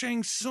 you are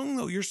Shang Tsung,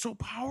 though. You're so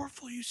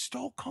powerful. You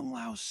stole Kung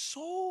Lao's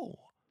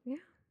soul. Yeah.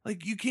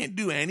 Like, you can't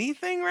do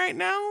anything right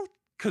now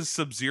because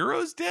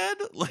Sub-Zero's dead?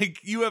 Like,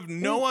 you have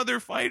no other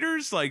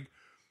fighters? Like,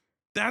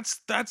 that's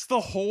the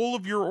whole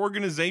of your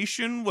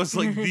organization was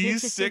like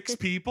these 6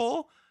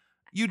 people?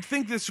 You'd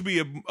think this would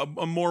be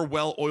a more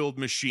well-oiled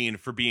machine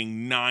for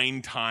being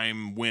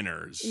 9-time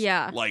winners.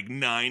 Yeah. Like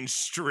 9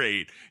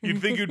 straight.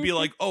 You'd think it would be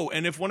like, oh,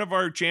 and if one of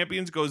our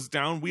champions goes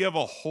down, we have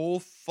a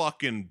whole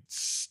fucking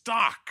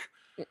stock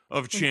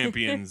of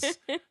champions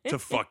to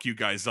fuck you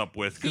guys up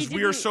with, because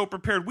we are so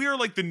prepared. We are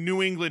like the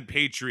New England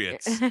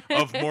Patriots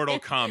of Mortal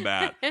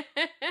Kombat.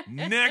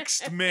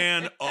 Next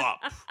man up.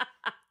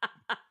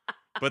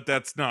 But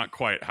that's not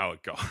quite how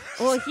it goes.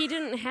 Well, he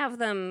didn't have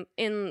them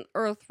in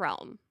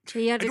Earthrealm.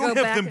 He had to I don't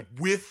go have back. them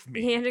with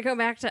me. He had to go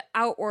back to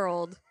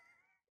Outworld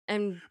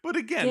and But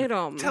again, get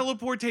 'em.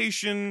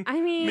 teleportation, I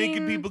mean,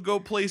 making people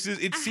go places.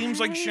 It seems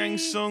like Shang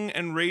Tsung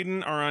and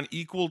Raiden are on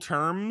equal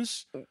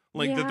terms.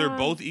 Like that they're Yeah.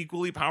 both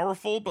equally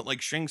powerful, but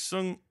like Shang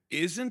Tsung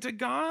isn't a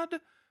god.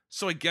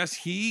 So I guess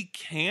he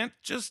can't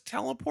just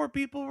teleport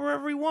people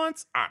wherever he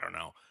wants. I don't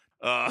know.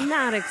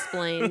 Not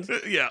explained.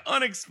 Yeah,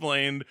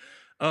 unexplained.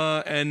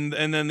 And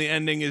then the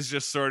ending is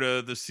just sort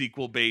of the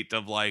sequel bait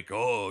of like,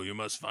 oh, you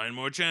must find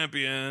more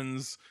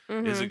champions.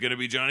 Mm-hmm. Is it going to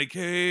be Johnny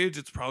Cage?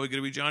 It's probably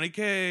going to be Johnny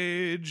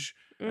Cage.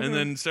 Mm-hmm. And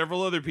then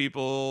several other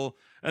people.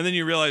 And then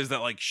you realize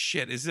that, like,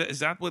 shit, is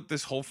that what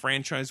this whole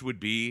franchise would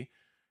be?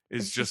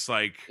 Is just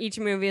like Each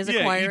movie is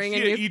acquiring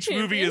each a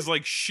new movie champion. is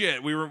like,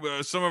 shit, we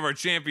were some of our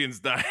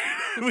champions died.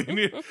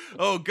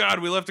 Oh god,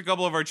 we left a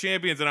couple of our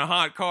champions in a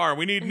hot car.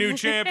 We need new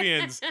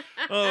champions.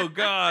 Oh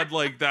god,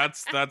 like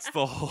that's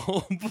the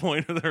whole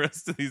point of the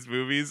rest of these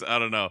movies. I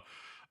don't know.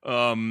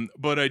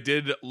 But I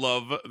did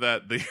love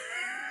that the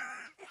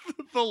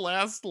the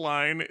last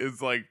line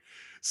is like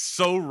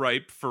so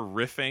ripe for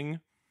riffing,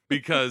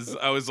 because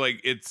I was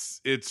like,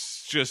 it's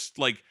just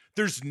like,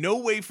 there's no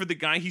way for the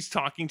guy he's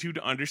talking to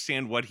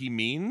understand what he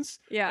means.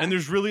 Yeah. And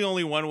there's really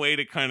only one way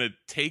to kind of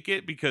take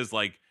it, because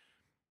like,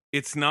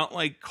 it's not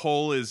like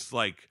Cole is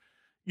like,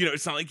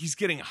 it's not like he's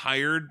getting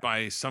hired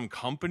by some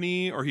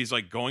company, or he's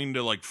like going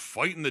to like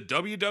fight in the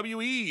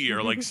WWE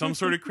or like some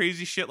sort of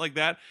crazy shit like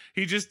that.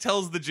 He just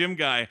tells the gym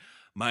guy,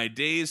 my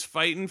days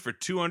fighting for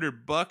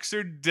 $200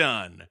 are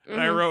done.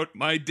 And I wrote,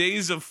 my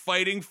days of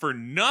fighting for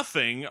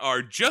nothing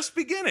are just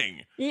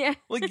beginning. Yeah.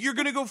 Like, you're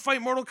going to go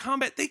fight Mortal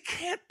Kombat. They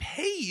can't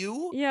pay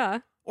you. Yeah.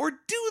 Or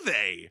do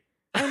they?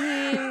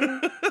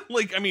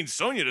 I mean,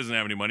 Sonya doesn't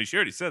have any money. She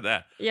already said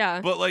that. yeah.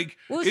 But like,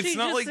 Well, it's she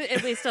not just like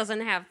at least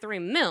doesn't have $3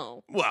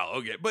 million. Well,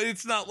 okay, but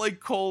it's not like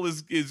Cole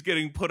is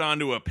getting put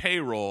onto a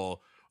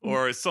payroll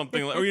or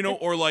something,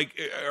 or like,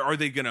 are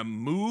they gonna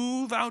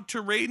move out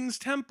to Raiden's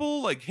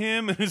temple, like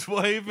him and his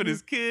wife and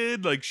his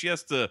kid? Like, she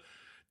has to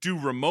do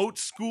remote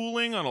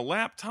schooling on a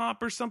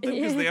laptop or something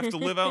because they have to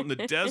live out in the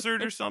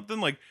desert or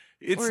something. Like,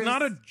 it's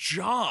not a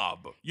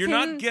job. You're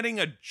not getting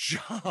a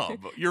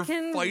job. You're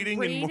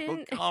fighting in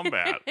Mortal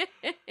Kombat.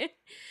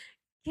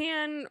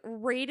 Can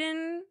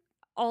Raiden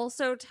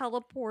also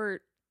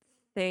teleport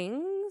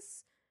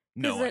things?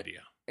 No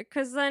idea.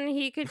 Because then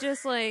he could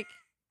just like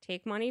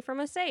take money from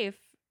a safe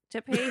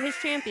to pay his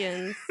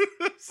champions.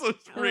 So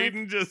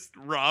Raiden just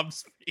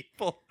robs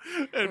people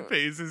and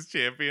pays his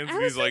champions. I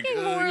And was he's like,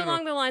 thinking more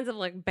along the lines of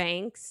like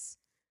banks.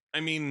 I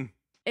mean,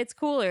 It's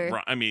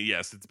cooler. I mean,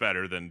 yes, it's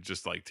better than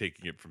just like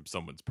taking it from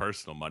someone's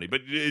personal money,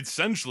 but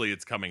essentially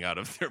it's coming out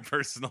of their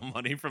personal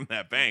money from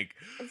that bank.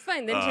 It's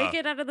fine. Then take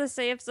it out of the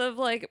safes of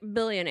like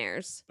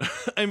billionaires.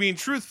 I mean,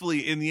 truthfully,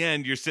 in the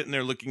end, you're sitting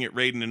there looking at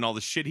Raiden and all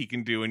the shit he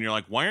can do, and you're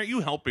like, why aren't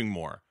you helping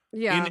more?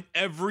 Yeah. In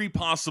every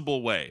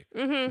possible way.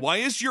 Mm-hmm. Why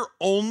is your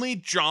only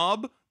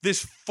job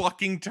this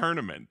fucking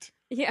tournament?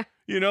 Yeah.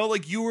 You know,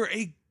 like you are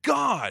a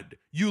god.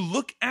 You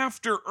look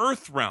after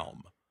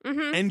Earthrealm,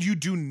 Mm-hmm. and you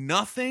do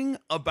nothing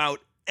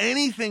about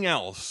anything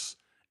else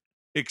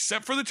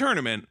except for the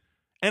tournament.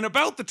 And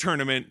about the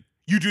tournament,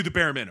 you do the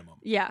bare minimum.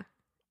 Yeah.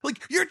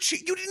 Like you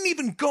didn't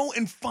even go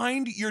and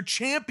find your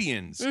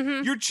champions.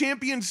 Mhm. Your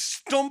champions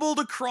stumbled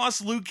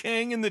across Liu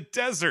Kang in the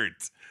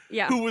desert,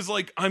 Yeah. who was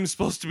like, "I'm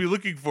supposed to be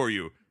looking for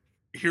you.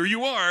 Here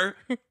you are.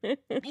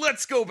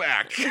 Let's go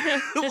back."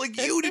 Like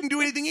you didn't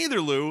do anything either,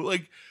 Lou.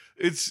 Like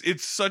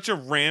it's such a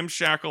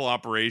ramshackle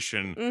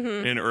operation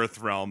Mm-hmm. in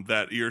Earthrealm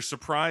that you're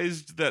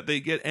surprised that they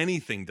get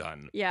anything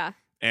done. Yeah.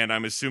 And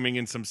I'm assuming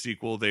in some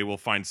sequel they will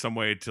find some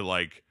way to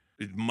like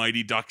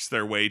Mighty Ducks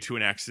their way to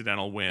an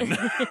accidental win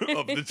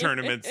of the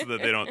tournament so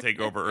that they don't take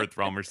over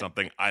Earthrealm or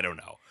something. I don't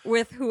know.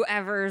 With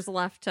whoever's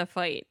left to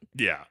fight.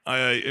 Yeah.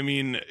 I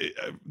mean,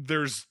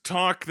 there's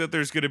talk that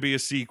there's going to be a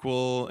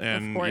sequel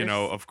and, Of you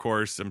know, course. of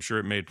course, I'm sure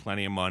it made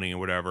plenty of money and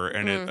whatever.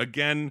 And Mm. it,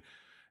 again,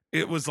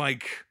 it was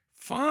like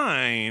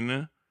fine,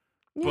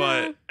 Yeah.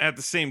 but at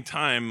the same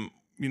time,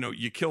 you know,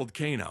 you killed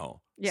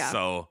Kano. Yeah.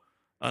 So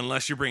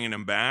unless you're bringing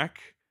him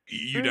back,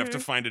 you'd have to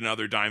Mhm. find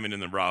another diamond in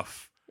the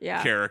rough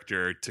Yeah.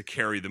 character to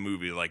carry the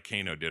movie like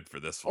Kano did for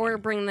this one. Or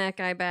bring that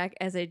guy back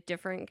as a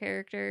different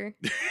character.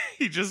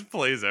 He just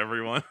plays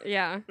everyone.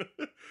 Yeah.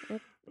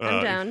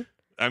 I'm down.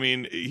 I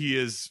mean, he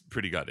is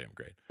pretty goddamn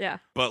great. Yeah.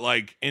 But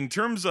like in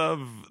terms of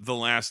the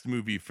last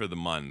movie for the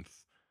month,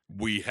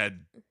 we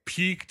had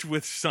peaked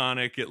with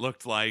Sonic, it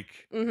looked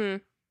like, Mm-hmm.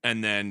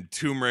 and then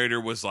Tomb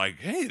Raider was like,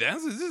 hey,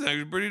 this is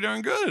actually pretty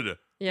darn good.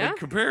 Yeah. Like,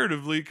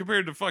 comparatively,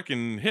 compared to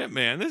fucking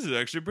Hitman, this is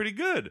actually pretty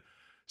good.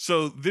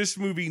 So this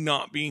movie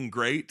not being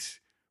great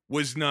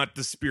was not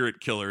the spirit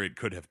killer it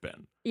could have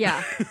been.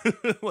 Yeah.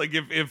 Like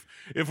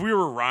if we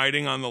were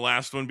riding on the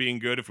last one being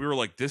good, if we were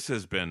like, this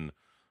has been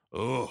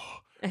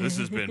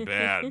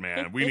bad,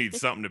 man. We need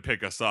something to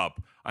pick us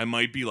up. I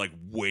might be like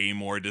way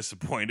more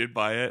disappointed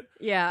by it.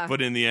 Yeah.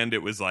 But in the end,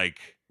 it was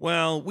like,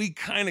 well, we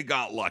kind of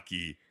got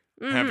lucky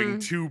having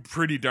Mhm. two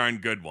pretty darn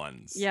good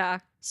ones. Yeah.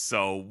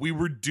 So we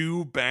were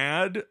due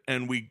bad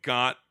and we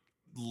got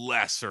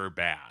lesser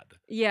bad.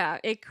 Yeah.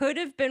 It could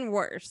have been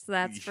worse.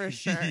 That's for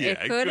sure. Yeah,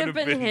 it could have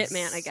been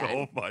Hitman again.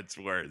 So much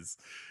worse.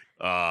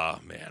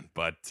 Man.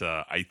 But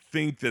I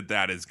think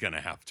that is going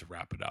to have to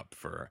wrap it up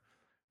for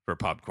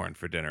Popcorn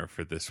for Dinner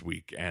for this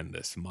week and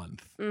this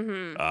month.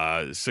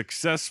 Mm-hmm.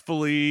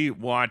 Successfully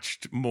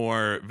watched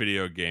more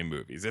video game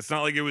movies. It's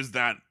not like it was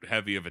that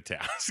heavy of a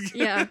task.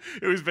 Yeah.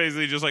 It was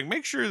basically just like,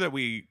 make sure that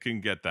we can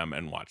get them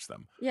and watch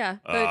them. Yeah.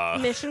 But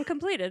mission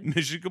completed.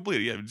 Mission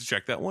completed. Yeah, just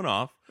check that one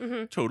off.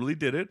 Mm-hmm. Totally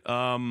did it.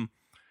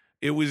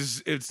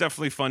 It's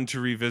definitely fun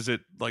to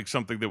revisit like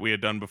something that we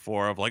had done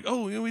before of like,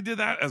 oh, we did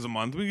that as a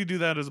month. We could do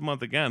that as a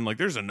month again. Like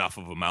there's enough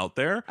of them out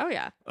there. Oh,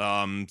 yeah.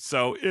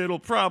 So it'll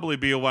probably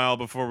be a while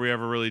before we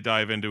ever really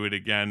dive into it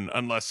again,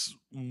 unless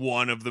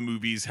one of the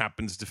movies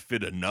happens to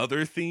fit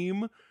another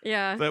theme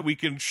Yeah. that we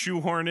can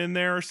shoehorn in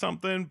there or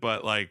something.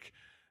 But like,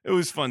 it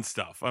was fun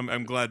stuff.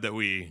 I'm glad that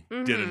we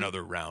did Mhm.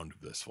 another round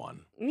of this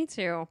one. Me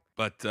too.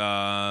 But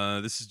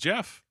this is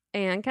Jeff.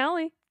 And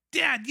Kelly.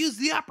 Dad, use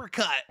the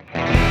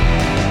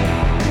uppercut.